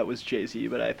that was Jay-Z,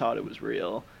 but I thought it was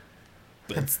real.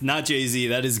 It's not Jay-Z.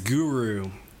 That is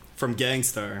Guru from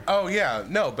Gangstar. Oh yeah,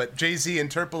 no, but Jay-Z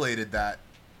interpolated that.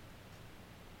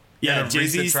 Yeah, a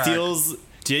Jay-Z recent track.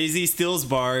 steals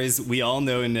bars. We all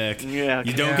know, Nick. Yeah,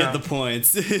 You don't yeah. get the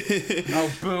points.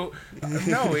 Oh boo!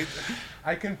 No,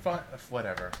 I can find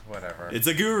whatever. It's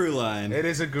a Guru line. It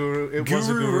is a guru. It was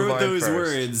a Guru guru wrote line those first.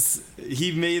 words.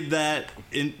 He made that.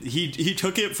 He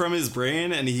took it from his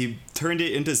brain and he turned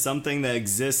it into something that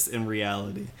exists in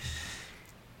reality.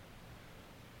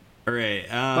 All right.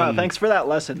 Wow, thanks for that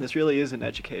lesson. This really is an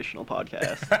educational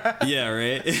podcast. Yeah.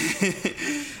 Right.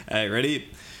 All right. Ready?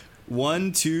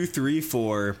 1, 2, 3,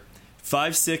 4,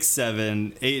 5, 6,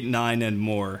 7, 8, 9, and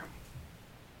more.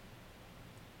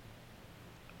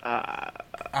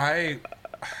 I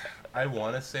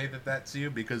want to say that that's you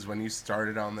because when you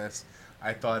started on this,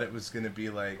 I thought it was gonna be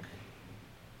like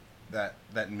that.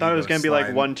 I thought it was gonna be line.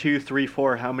 like 1, 2, 3,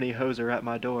 4. How many hoes are at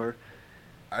my door?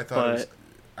 I thought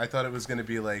it was gonna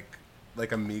be like a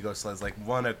Migos line, like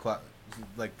 1 o'clock,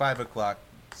 like 5 o'clock,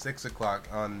 6 o'clock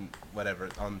on whatever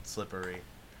on Slippery,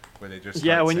 where they just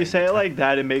Yeah, start when you saying say it the like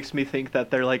that, it makes me think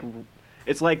that they're like,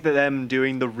 it's like them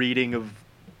doing the reading of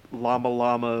Llama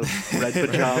Llama Red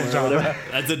Pajama or whatever.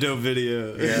 That's a dope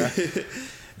video. Yeah.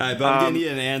 All right, but I'm gonna need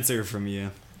an answer from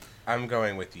you. I'm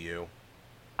going with you.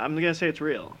 I'm gonna say it's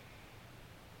real.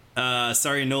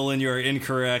 Sorry, Nolan, you are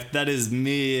incorrect. That is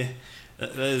me.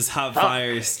 That is hot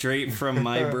fire straight from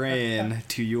my brain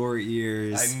to your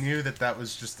ears. I knew that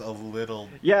was just a little.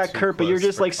 Yeah, too Kurt, but you're close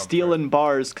just for like comfort. stealing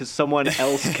bars because someone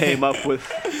else came up with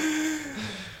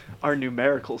our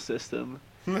numerical system.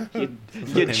 You Okay,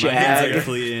 my hands are jag.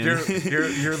 clean.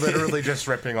 You're literally just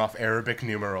ripping off Arabic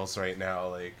numerals right now,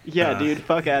 like. Yeah, dude,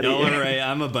 fuck out of Y'all here. are right.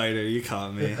 I'm a biter. You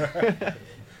caught me.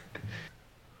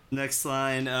 Next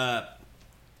line.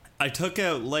 I took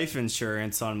out life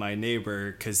insurance on my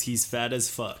neighbor because he's fat as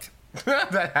fuck.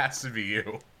 That has to be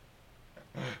you.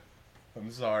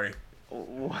 I'm sorry.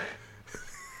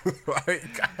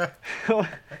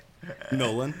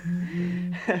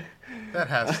 Nolan. That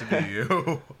has to be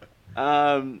you.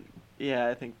 Yeah,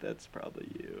 I think that's probably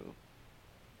you.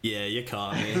 Yeah, you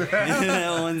caught me.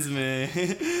 That one's me.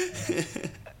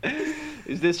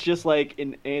 Is this just like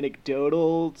an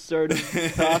anecdotal sort of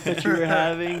thought that you were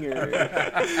having, or?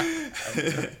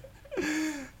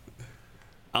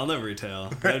 I'll never tell.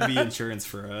 That'd be insurance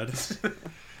fraud.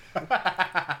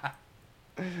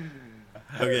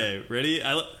 Okay, ready?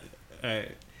 All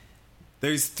right.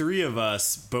 There's 3 of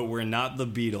us, but we're not the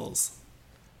Beatles.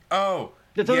 Oh,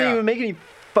 That doesn't yeah. even make any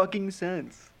fucking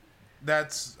sense.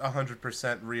 That's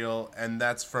 100% real, and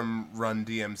that's from Run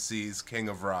DMC's King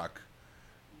of Rock.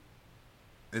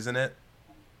 Isn't it?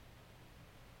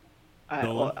 I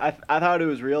Nolan? thought it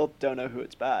was real. Don't know who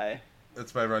it's by.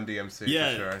 It's by Run DMC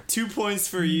Yeah, for sure. 2 points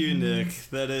for you, Nick.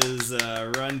 That is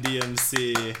Run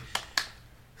DMC.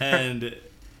 And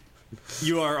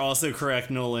you are also correct,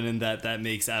 Nolan, in that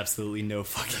makes absolutely no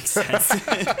fucking sense.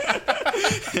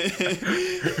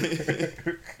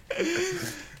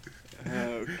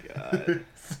 Oh god.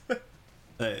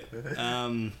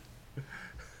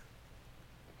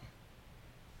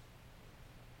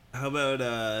 How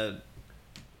about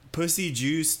pussy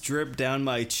juice drip down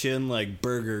my chin like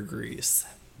burger grease?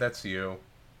 That's you.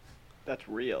 That's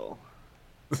real.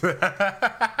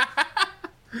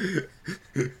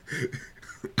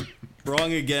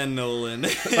 Wrong again, Nolan.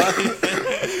 Nick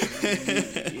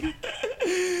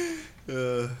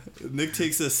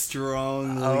takes a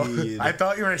strong lead. I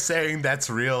thought you were saying that's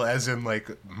real as in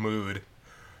like mood.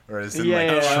 Or as in Yeah,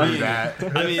 like yeah, true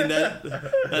that. I mean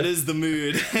that is the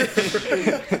mood.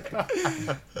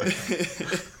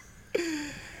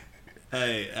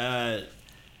 Hey,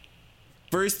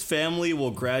 first family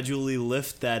will gradually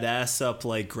lift that ass up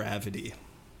like gravity.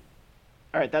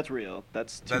 All right, that's real.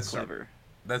 That's clever.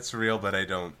 That's real, but I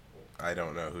don't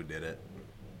know who did it.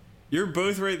 You're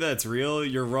both right. That's real.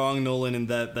 You're wrong, Nolan, in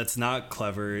that that's not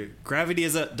clever. Gravity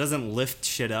doesn't lift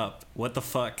shit up. What the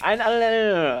fuck?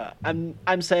 No.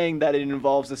 I'm saying that it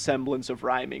involves a semblance of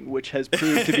rhyming, which has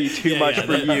proved to be too much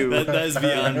for you. That is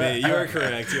beyond me. You are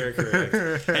correct.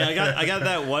 Hey, I got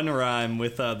that one rhyme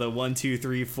with the 1, 2,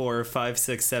 3, 4, 5,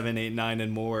 6, 7, 8, 9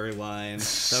 and more line.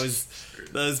 That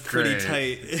was pretty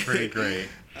tight. Pretty great.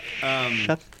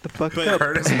 Shut the fuck up.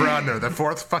 Curtis Brodner, the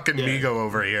fourth fucking Migo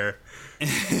over here.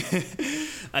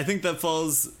 I think that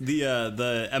falls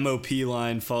the MOP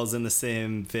line falls in the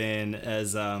same vein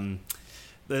as A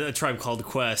Tribe Called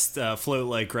Quest, float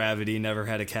like gravity, never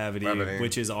had a cavity,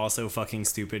 which is also fucking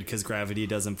stupid because gravity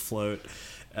doesn't float.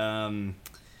 But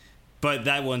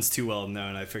that one's too well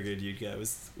known. I figured you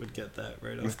guys would get that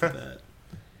right off the bat.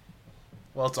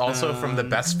 Well, it's also from the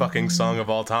best fucking song of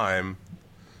all time.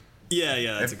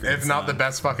 Yeah, that's a great If not the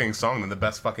best fucking song, then the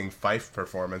best fucking Fife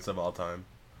performance of all time.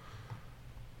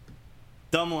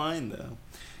 Dumb line, though.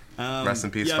 Rest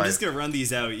in peace, Yeah, Fife. I'm just going to run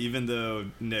these out, even though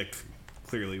Nick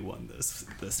clearly won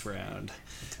this round.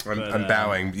 I'm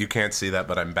bowing. You can't see that,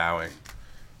 but I'm bowing.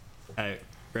 All right,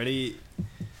 ready?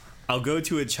 I'll go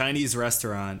to a Chinese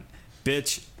restaurant.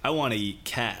 Bitch, I want to eat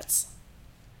cats.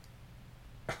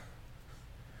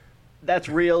 That's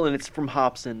real, and it's from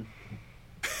Hobson.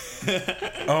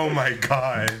 Oh my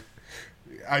god.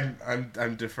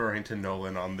 I'm deferring to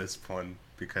Nolan on this one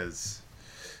because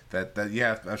that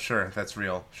sure, that's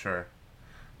real, sure.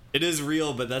 It is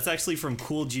real, but that's actually from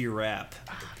Cool G Rap.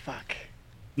 Fuck.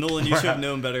 Nolan, you should have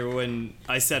known better when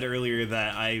I said earlier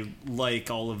that I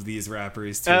like all of these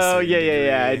rappers to a Oh, certain yeah, degree.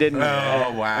 I didn't.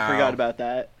 Oh, wow. I forgot about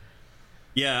that.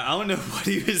 Yeah, I don't know what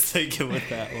he was thinking with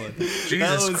that one. Jesus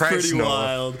that was Christ, pretty Nolan.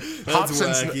 wild. That's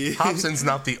wacky. Hobson's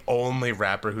not the only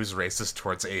rapper who's racist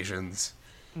towards Asians.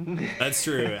 That's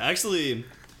true. Actually,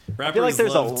 feel rappers like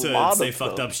there's love a to lot say of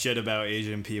fucked them. up shit about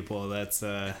Asian people. That's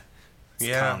Yeah.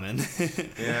 common.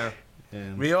 Yeah.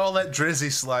 Yeah. We all let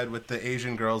Drizzy slide with the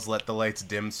Asian girls let the lights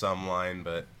dim some line,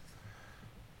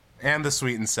 and the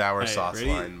sweet and sour Right, sauce ready?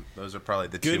 line. Those are probably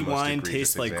the two Good most wine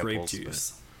egregious tastes like grape examples,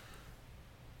 juice.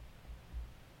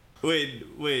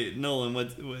 Wait, Nolan,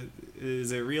 what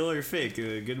is it, real or fake?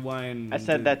 Good wine. I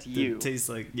said that's you. Tastes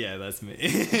like, yeah, that's me.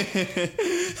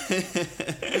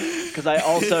 Because I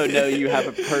also know you have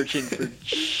a penchant for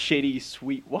shitty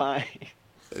sweet wine.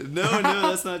 No,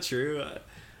 that's not true.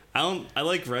 I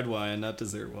like red wine, not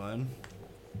dessert wine.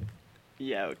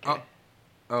 Yeah, okay.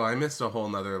 Oh, I missed a whole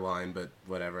nother line, but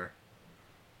whatever.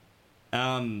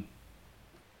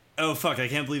 Oh fuck, I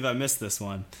can't believe I missed this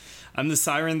one. I'm the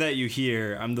siren that you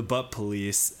hear, I'm the butt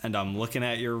police, and I'm looking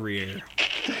at your rear.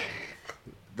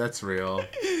 That's real.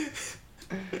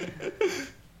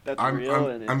 That's real.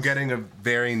 And I'm it's- getting a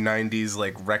very 90s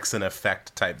like Rex and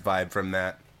Effect type vibe from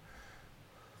that.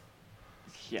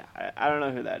 Yeah, I don't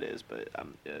know who that is, but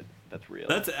that's real.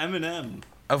 That's Eminem.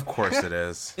 Of course it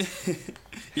is.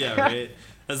 Yeah, right?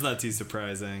 That's not too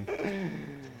surprising.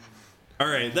 All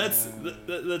right, that's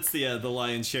the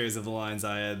lion's shares of the lines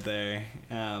I had there.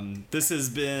 This has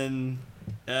been...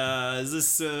 is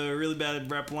this a really bad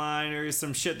rep line or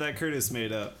some shit that Curtis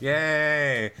made up?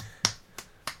 Yay!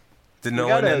 Did no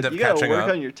one end up you gotta catching work up?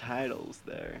 on your titles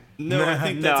there. No, I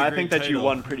think that's a I great think that you title.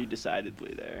 won pretty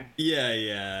decidedly there.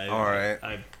 Yeah. All right.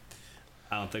 I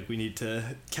don't think we need to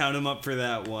count him up for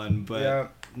that one, but Yeah.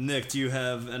 Nick, do you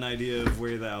have an idea of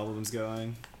where the album's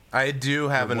going? I do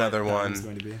have Or what another the album's one.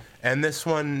 going to be? And this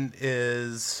one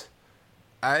is,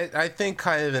 I think,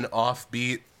 kind of an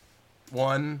offbeat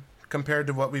one compared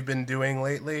to what we've been doing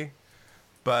lately.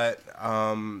 But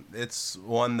it's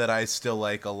one that I still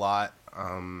like a lot.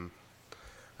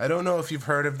 I don't know if you've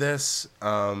heard of this.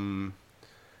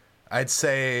 I'd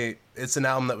say it's an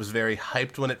album that was very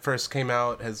hyped when it first came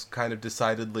out, has kind of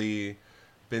decidedly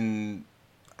been,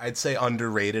 I'd say,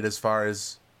 underrated as far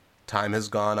as time has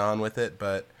gone on with it,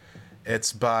 but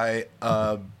it's by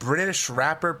a British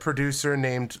rapper producer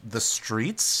named The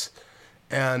Streets,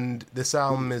 And this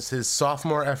album is his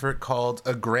sophomore effort called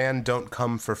A Grand Don't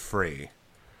Come for Free.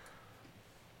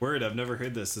 Word, I've never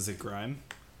heard this. Is it grime?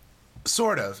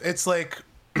 Sort of. It's like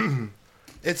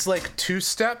it's like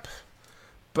two-step,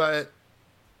 but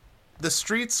the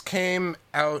Streets came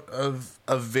out of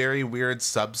a very weird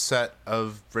subset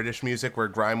of British music where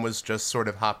grime was just sort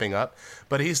of hopping up,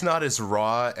 but he's not as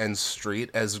raw and street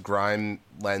as grime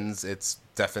lends its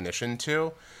definition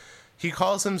to. He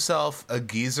calls himself a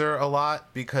geezer a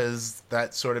lot because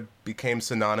that sort of became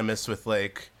synonymous with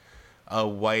like a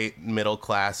white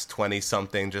middle-class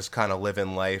 20-something just kind of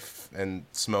living life and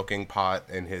smoking pot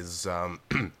in his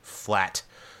flat.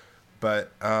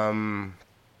 But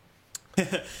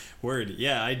Word,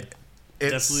 yeah, I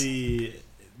definitely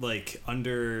like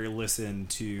under listen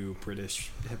to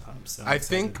British hip hop. So I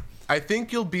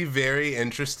think you'll be very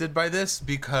interested by this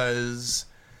because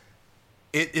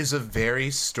it is a very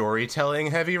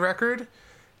storytelling heavy record,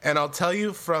 and I'll tell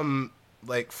you from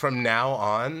now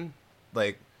on,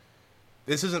 like,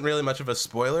 this isn't really much of a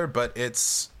spoiler, but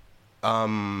it's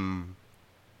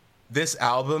this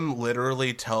album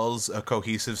literally tells a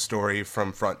cohesive story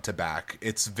from front to back.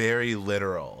 It's very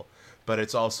literal, but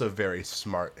it's also very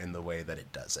smart in the way that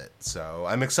it does it. So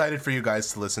I'm excited for you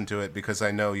guys to listen to it because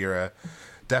I know you're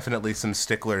definitely some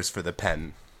sticklers for the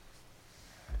pen.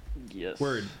 Yes.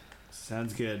 Word.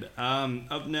 Sounds good.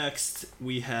 Up next,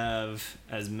 we have,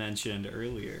 as mentioned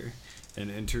earlier, an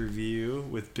interview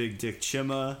with Big Dick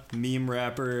Chima, meme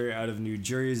rapper out of New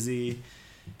Jersey.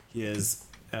 He has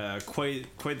quite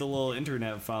the little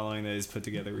internet following that he's put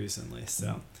together recently,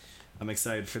 so I'm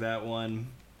excited for that one.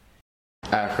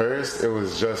 At first, it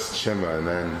was just Chima, and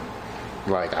then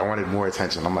like I wanted more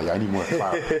attention. I'm like, I need more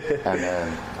clout, and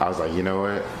then I was like, you know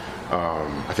what?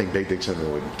 I think Big Dick Chima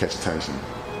would catch attention,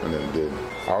 and then it did.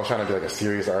 I was trying to be like a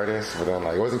serious artist, but then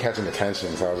like it wasn't catching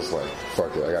attention, so I was just like,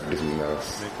 fuck it, I gotta do something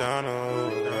else.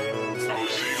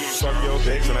 Fuck your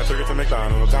bitch and I took her to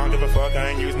McDonald's. I don't give a fuck, I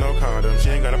ain't use no condom. She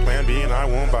ain't got a plan B and I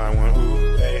won't buy one.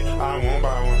 Ooh, hey, I won't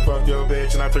buy one. Fuck your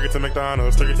bitch and I took her to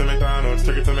McDonald's. Took her to McDonald's.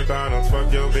 Took her to McDonald's.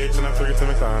 Fuck your bitch and I took her to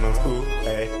McDonald's. Ooh,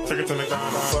 hey, took her to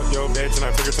McDonald's. Fuck your bitch and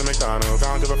I took her to McDonald's.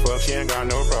 I don't give a fuck, she ain't got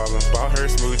no problem. Bought her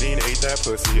smoothie and ate that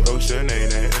pussy. Oh, Shanae,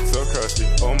 it's so crusty.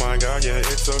 Oh my god, yeah,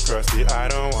 it's so crusty. I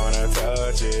don't wanna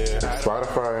touch it.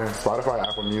 Spotify,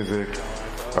 Apple Music,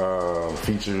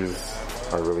 features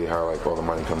are really how like all the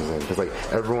money comes in, because like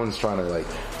everyone's trying to like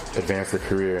advance their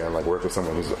career and like work with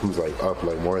someone who's like up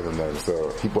like more than them, so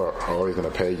people are always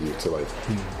gonna pay you to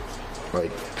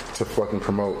like to fucking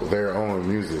promote their own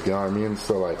music, you know what I mean?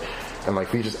 So like, and like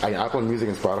features, like Apple Music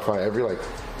and Spotify, every like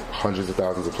hundreds of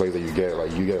thousands of plays that you get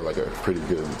like a pretty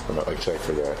good like check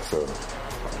for that. So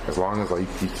as long as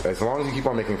you keep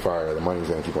on making fire, the money's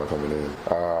gonna keep on coming in.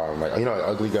 Like, you know, like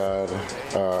Ugly God,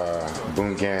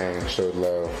 Boom Gang showed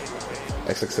love,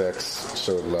 XXX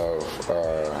showed love.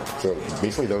 So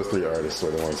basically those three artists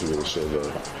were the ones who really showed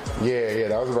love. Yeah,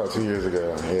 that was about 2 years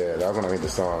ago. Yeah, that was when I made the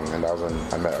song, and that was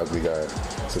when I met Ugly God.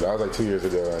 So that was like 2 years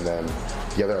ago, and then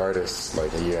the other artists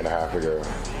like a year and a half ago.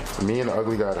 Me and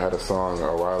Ugly God had a song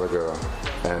a while ago,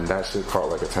 and that shit caught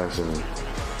like attention.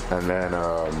 And then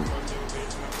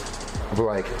but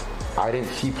like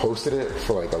he posted it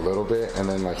for like a little bit, and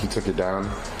then like he took it down,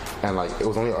 and like it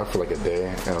was only up for like a day,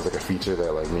 and it was like a feature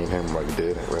that like me and him like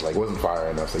did where like it wasn't fire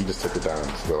enough, so he just took it down.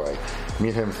 So like me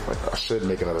and him, like I should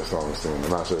make another song soon. I'm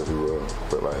not sure if we will,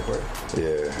 but like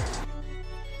yeah.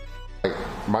 Like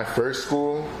my first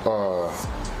school,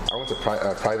 I went to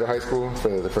private high school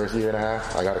for the first year and a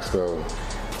half. I got expelled.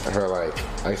 And her like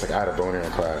I had a boner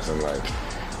in class, and like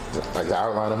the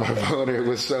outline of my boner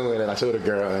was showing, and I showed a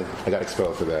girl, and I got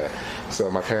expelled for that. So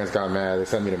my parents got mad. They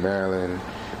sent me to Maryland.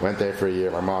 Went there for a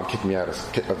year. My mom kicked me out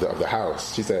of the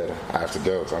house. She said I have to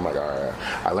go. So I'm like, all right.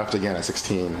 I left again at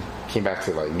 16. Came back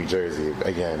to like New Jersey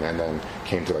again, and then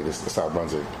came to like this South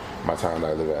Brunswick, my town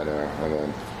that I live at now, and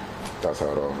then that's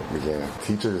how it all began.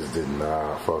 Teachers did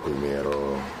not fuck with me at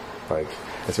all. Like,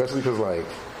 especially because like,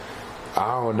 I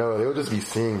don't know, they'll just be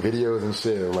seeing videos and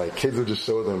shit. Like, kids would just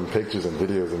show them pictures and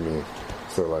videos of me.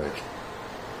 So, like,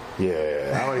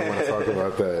 yeah, I don't even want to talk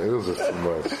about that. It was just too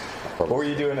much. What were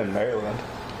you doing in Maryland?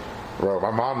 Bro,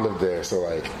 my mom lived there, so,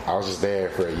 like, I was just there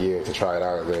for a year to try it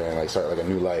out there and, like, start, like, a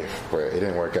new life. But it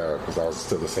didn't work out because I was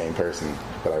still the same person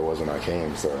that I was when I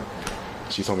came. So,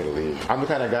 she told me to leave. I'm the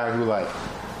kind of guy who, like,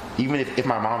 even if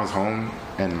my mom is home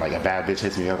and like a bad bitch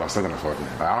hits me up, I'm still gonna fuck her.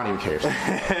 Like, I don't even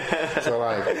care. So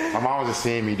like, my mom was just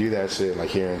seeing me do that shit and like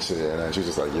hearing shit, and then she was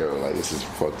just like, "Yo, like this is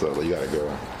fucked up. Like you gotta go."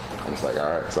 I'm just like,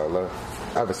 all right, so I left.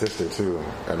 I have a sister too,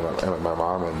 and my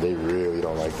mom, and they really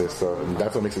don't like this stuff. And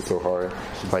that's what makes it so hard.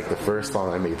 Like the first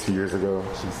song I made 2 years ago,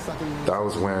 that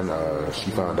was when she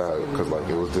found out, because like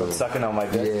it was doing sucking on my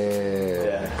dick.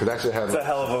 Yeah, because that shit had. It's a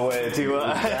hell of a way to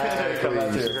come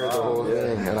out to you heard the whole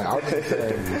thing, and like I was just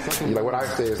saying, like what I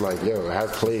say is like, yo, it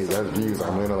has plays, it has views.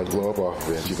 I'm gonna like blow up off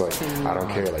of it. And she's like, I don't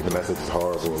care. Like the message is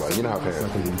horrible. Like you know how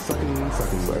parents be.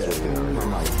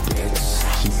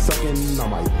 She's sucking on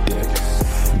my dick.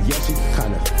 Yeah, she's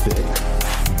kind of thick.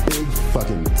 Big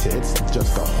fucking tits.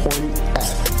 Just a horny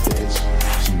ass bitch.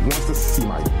 She wants to see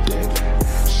my dick.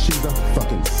 She's a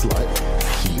fucking slut.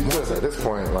 She just, at this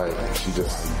point, like, she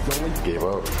just gave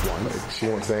up. Like, she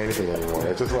won't say anything anymore.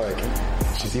 It's just like,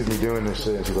 she sees me doing this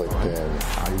shit and she's like,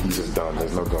 damn, he's just done.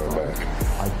 There's no going back.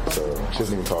 So she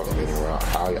doesn't even talk to me anymore.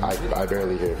 I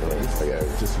barely hear from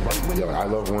her. Like, I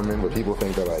love women, but people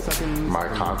think that, like, my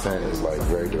content is, like,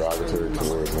 very derogatory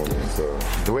towards women. So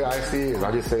the way I see it is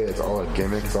I just say it's all a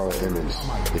gimmick, it's all an image.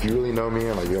 If you really know me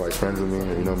and, like, you're, like, friends with me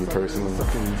or you know me personally,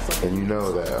 and you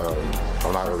know that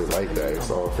I'm not really like that. It's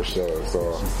all for show. It's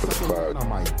all for the cloud.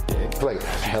 I feel like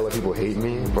hella people hate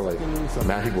me, but like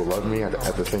mad people love me at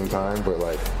the same time. But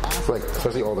like, it's like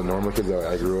especially all the normal kids that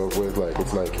I grew up with, like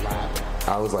it's like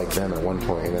I was like them at one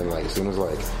point, and then like as soon as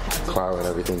like cloud and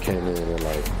everything came in, and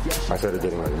like I started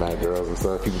getting like mad girls and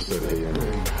stuff, people started hating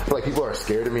me. But like people are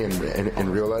scared of me in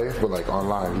real life, but like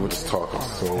online people just talk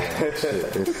so much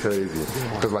shit. It's crazy.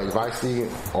 Because like if I see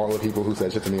all the people who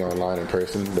said shit to me online in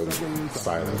person, they'll be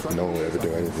silent. No one will ever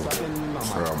do anything.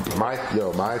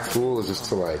 My tool is just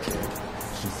to like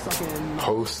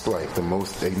post like the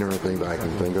most ignorant thing that I can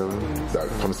think of that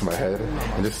comes to my head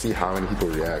and just see how many people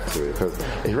react to it. Because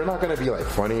if you're not going to be like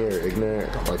funny or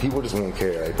ignorant, like people just won't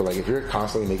care, right? But like if you're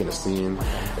constantly making a scene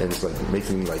and just like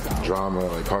making like drama,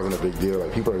 like causing a big deal,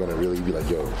 like people are going to really be like,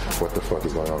 yo, what the fuck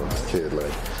is going on with this kid?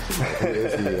 Like who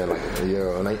is he? And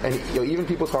like yo, even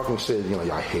people talking shit, you know,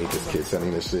 like, I hate this kid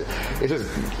sending this shit. It's just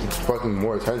fucking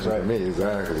more attention to me.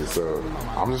 Exactly. So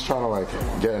I'm just trying to like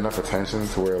get enough attention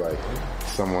to where like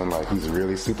someone like who's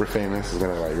really super famous is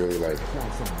gonna like really like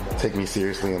take me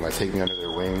seriously and like take me under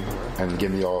their wing and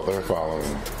give me all their following.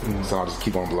 So I'll just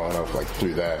keep on blowing up like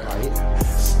through that.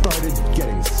 Started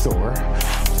getting sore.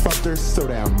 Fucked her so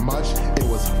damn much, it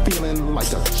was feeling like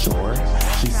a chore.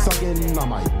 She's sucking on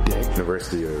my dick.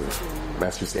 University of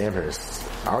Massachusetts Amherst.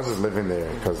 I was just living there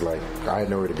because like I had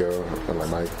nowhere to go, and like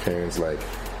my parents like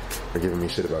were giving me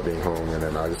shit about being home, and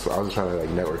then I was just trying to like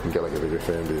network and get like a bigger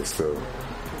fan base. So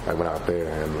I went out there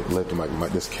and lived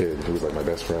with this kid who was like my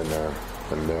best friend now.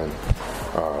 And then,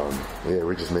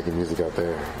 we're just making music out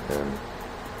there, and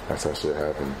that's how shit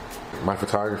happened. My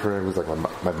photographer was like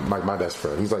my best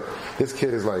friend. He's like, this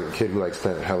kid is like a kid who like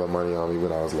spent hella money on me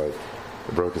when I was like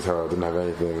broke as hell, didn't have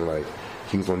anything. Like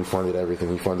he was the one who funded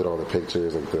everything. He funded all the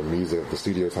pictures, like the music, the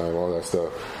studio time, all that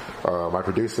stuff. My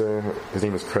producer, his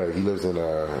name is Craig. He lives in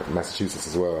Massachusetts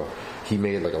as well. He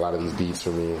made like a lot of these beats for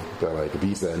me, that like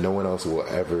beats that no one else will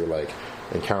ever like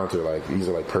encounter. Like these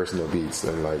are like personal beats,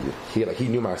 and like he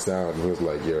knew my sound, and he was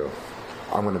like, yo,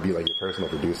 I'm gonna be like your personal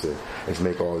producer and just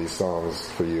make all these songs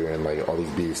for you and like all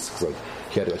these beats. Cause like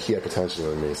he had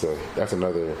potential in me. So that's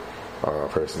another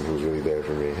person who was really there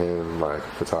for me. Him, my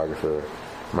photographer,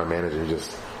 my manager,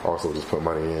 just put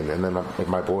money in. And then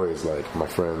my boys, like my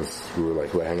friends who I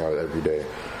hang out with every day,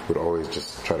 would always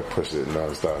just try to push it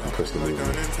nonstop and push the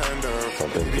movement.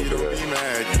 Something to do with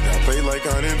that. You got play like a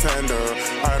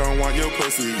Nintendo. I don't want your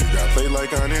pussy. You got play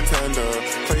like a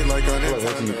Nintendo. Play like a Nintendo.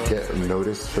 Once you get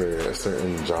noticed for a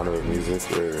certain genre of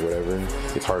music or whatever,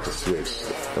 it's hard to switch.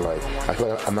 Like I feel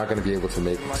like I'm not going to be able to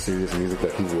make serious music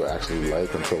that people will actually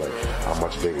like until like I'm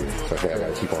much bigger. So I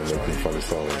gotta keep on making funny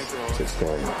songs to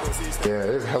expand. Yeah,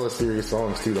 there's hella serious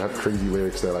songs too that have crazy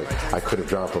lyrics that like I could have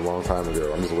dropped a long time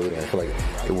ago. I'm just waiting. I feel like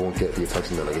it won't get the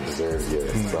attention that like it deserves yet.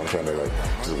 So I'm trying to like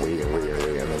just wait and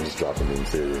then just drop them in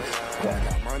serious.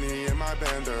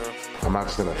 I'm not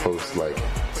just gonna post like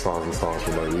songs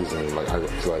for no reason. Like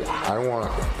I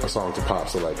want a song to pop.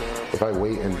 So like if I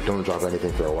wait and don't drop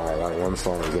anything for a while, like one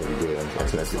song is gonna be good and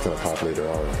it's gonna pop later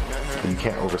on. And you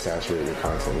can't oversaturate your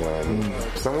content. You know what I mean?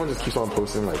 Someone just keeps on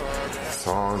posting like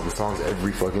songs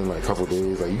every fucking like couple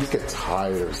days. Like you just get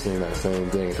tired of seeing that same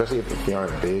thing, especially if they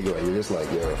aren't big. Like you're just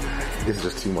like, yo, this is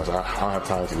just too much. I don't have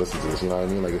time to listen to this. You know what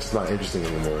I mean? Like it's not interesting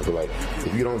anymore. But like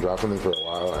if you don't drop something for a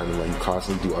while and like you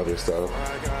constantly do other stuff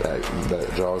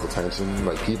that draws attention,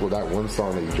 like people, that one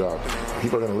song that you drop,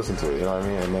 people are gonna listen to it. You know what I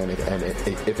mean? And then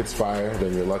if it's fire,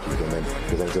 then you're lucky, and then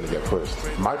it's gonna get pushed.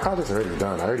 My project's already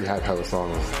done. I already have hella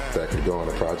songs that could go on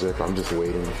the project. I'm just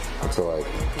waiting until like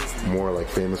more like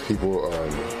famous people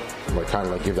like kind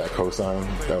of like give that cosign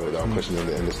that will push me in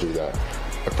the industry that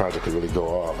a project could really go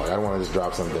off. Like I don't want to just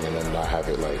drop something and then not have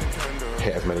it like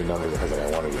hit as many numbers as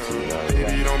I wanted it to. You know?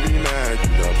 Baby, don't be mad. You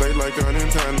gotta play like a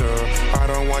Nintendo. I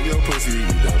don't want your pussy. You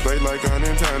gotta play like a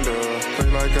Nintendo. Play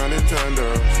like a Nintendo.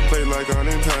 Play like a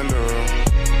Nintendo.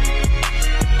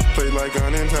 Play like a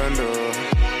Nintendo.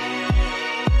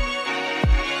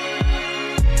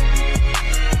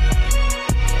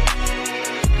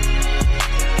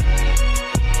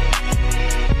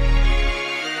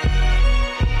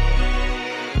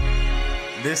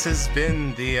 This has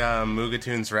been the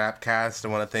Moogatoons Rapcast. I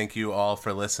want to thank you all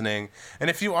for listening. And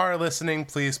if you are listening,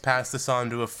 please pass this on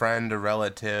to a friend, a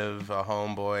relative, a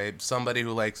homeboy, somebody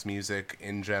who likes music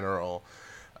in general.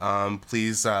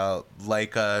 Please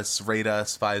like us, rate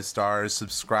us 5 stars,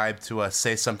 subscribe to us,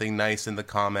 say something nice in the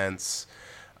comments.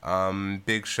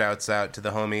 Big shouts out to the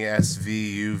homie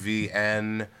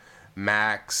SVUVN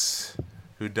Max,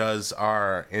 who does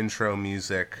our intro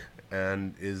music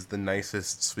and is the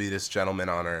nicest, sweetest gentleman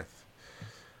on earth.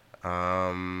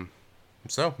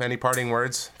 So, any parting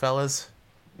words, fellas?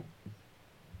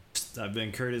 I've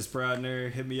been Curtis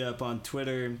Brodner. Hit me up on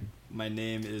Twitter. My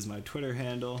name is my Twitter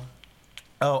handle.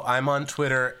 Oh, I'm on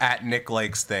Twitter at Nick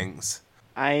Likes Things.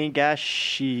 I ain't got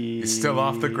shit. You still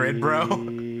off the grid, bro?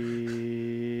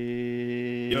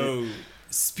 Yo,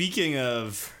 speaking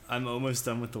of, I'm almost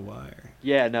done with The Wire.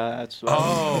 Yeah, no, that's what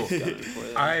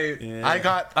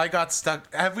I got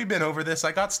stuck. Have we been over this?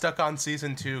 I got stuck on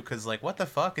season 2 because, like, what the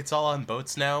fuck? It's all on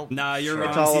boats now. Nah, you're wrong.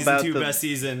 It's all Season about 2 the best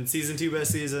season. Season 2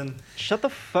 best season. Shut the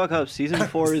fuck up. Season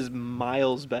 4 is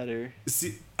miles better.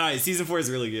 Alright, season 4 is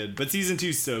really good, but season 2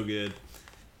 is so good.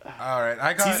 All right,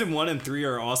 I got season 1 and 3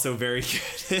 are also very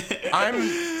good.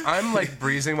 I'm like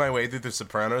breezing my way through The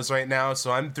Sopranos right now,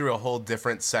 so I'm through a whole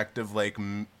different sect of like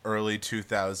early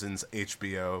 2000s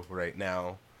HBO right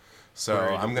now. So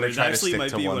I'm gonna try to stick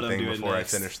to one thing before I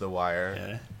finish The Wire.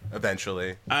 Yeah.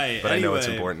 Eventually, but anyway, I know it's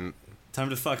important.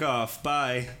 Time to fuck off.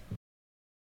 Bye.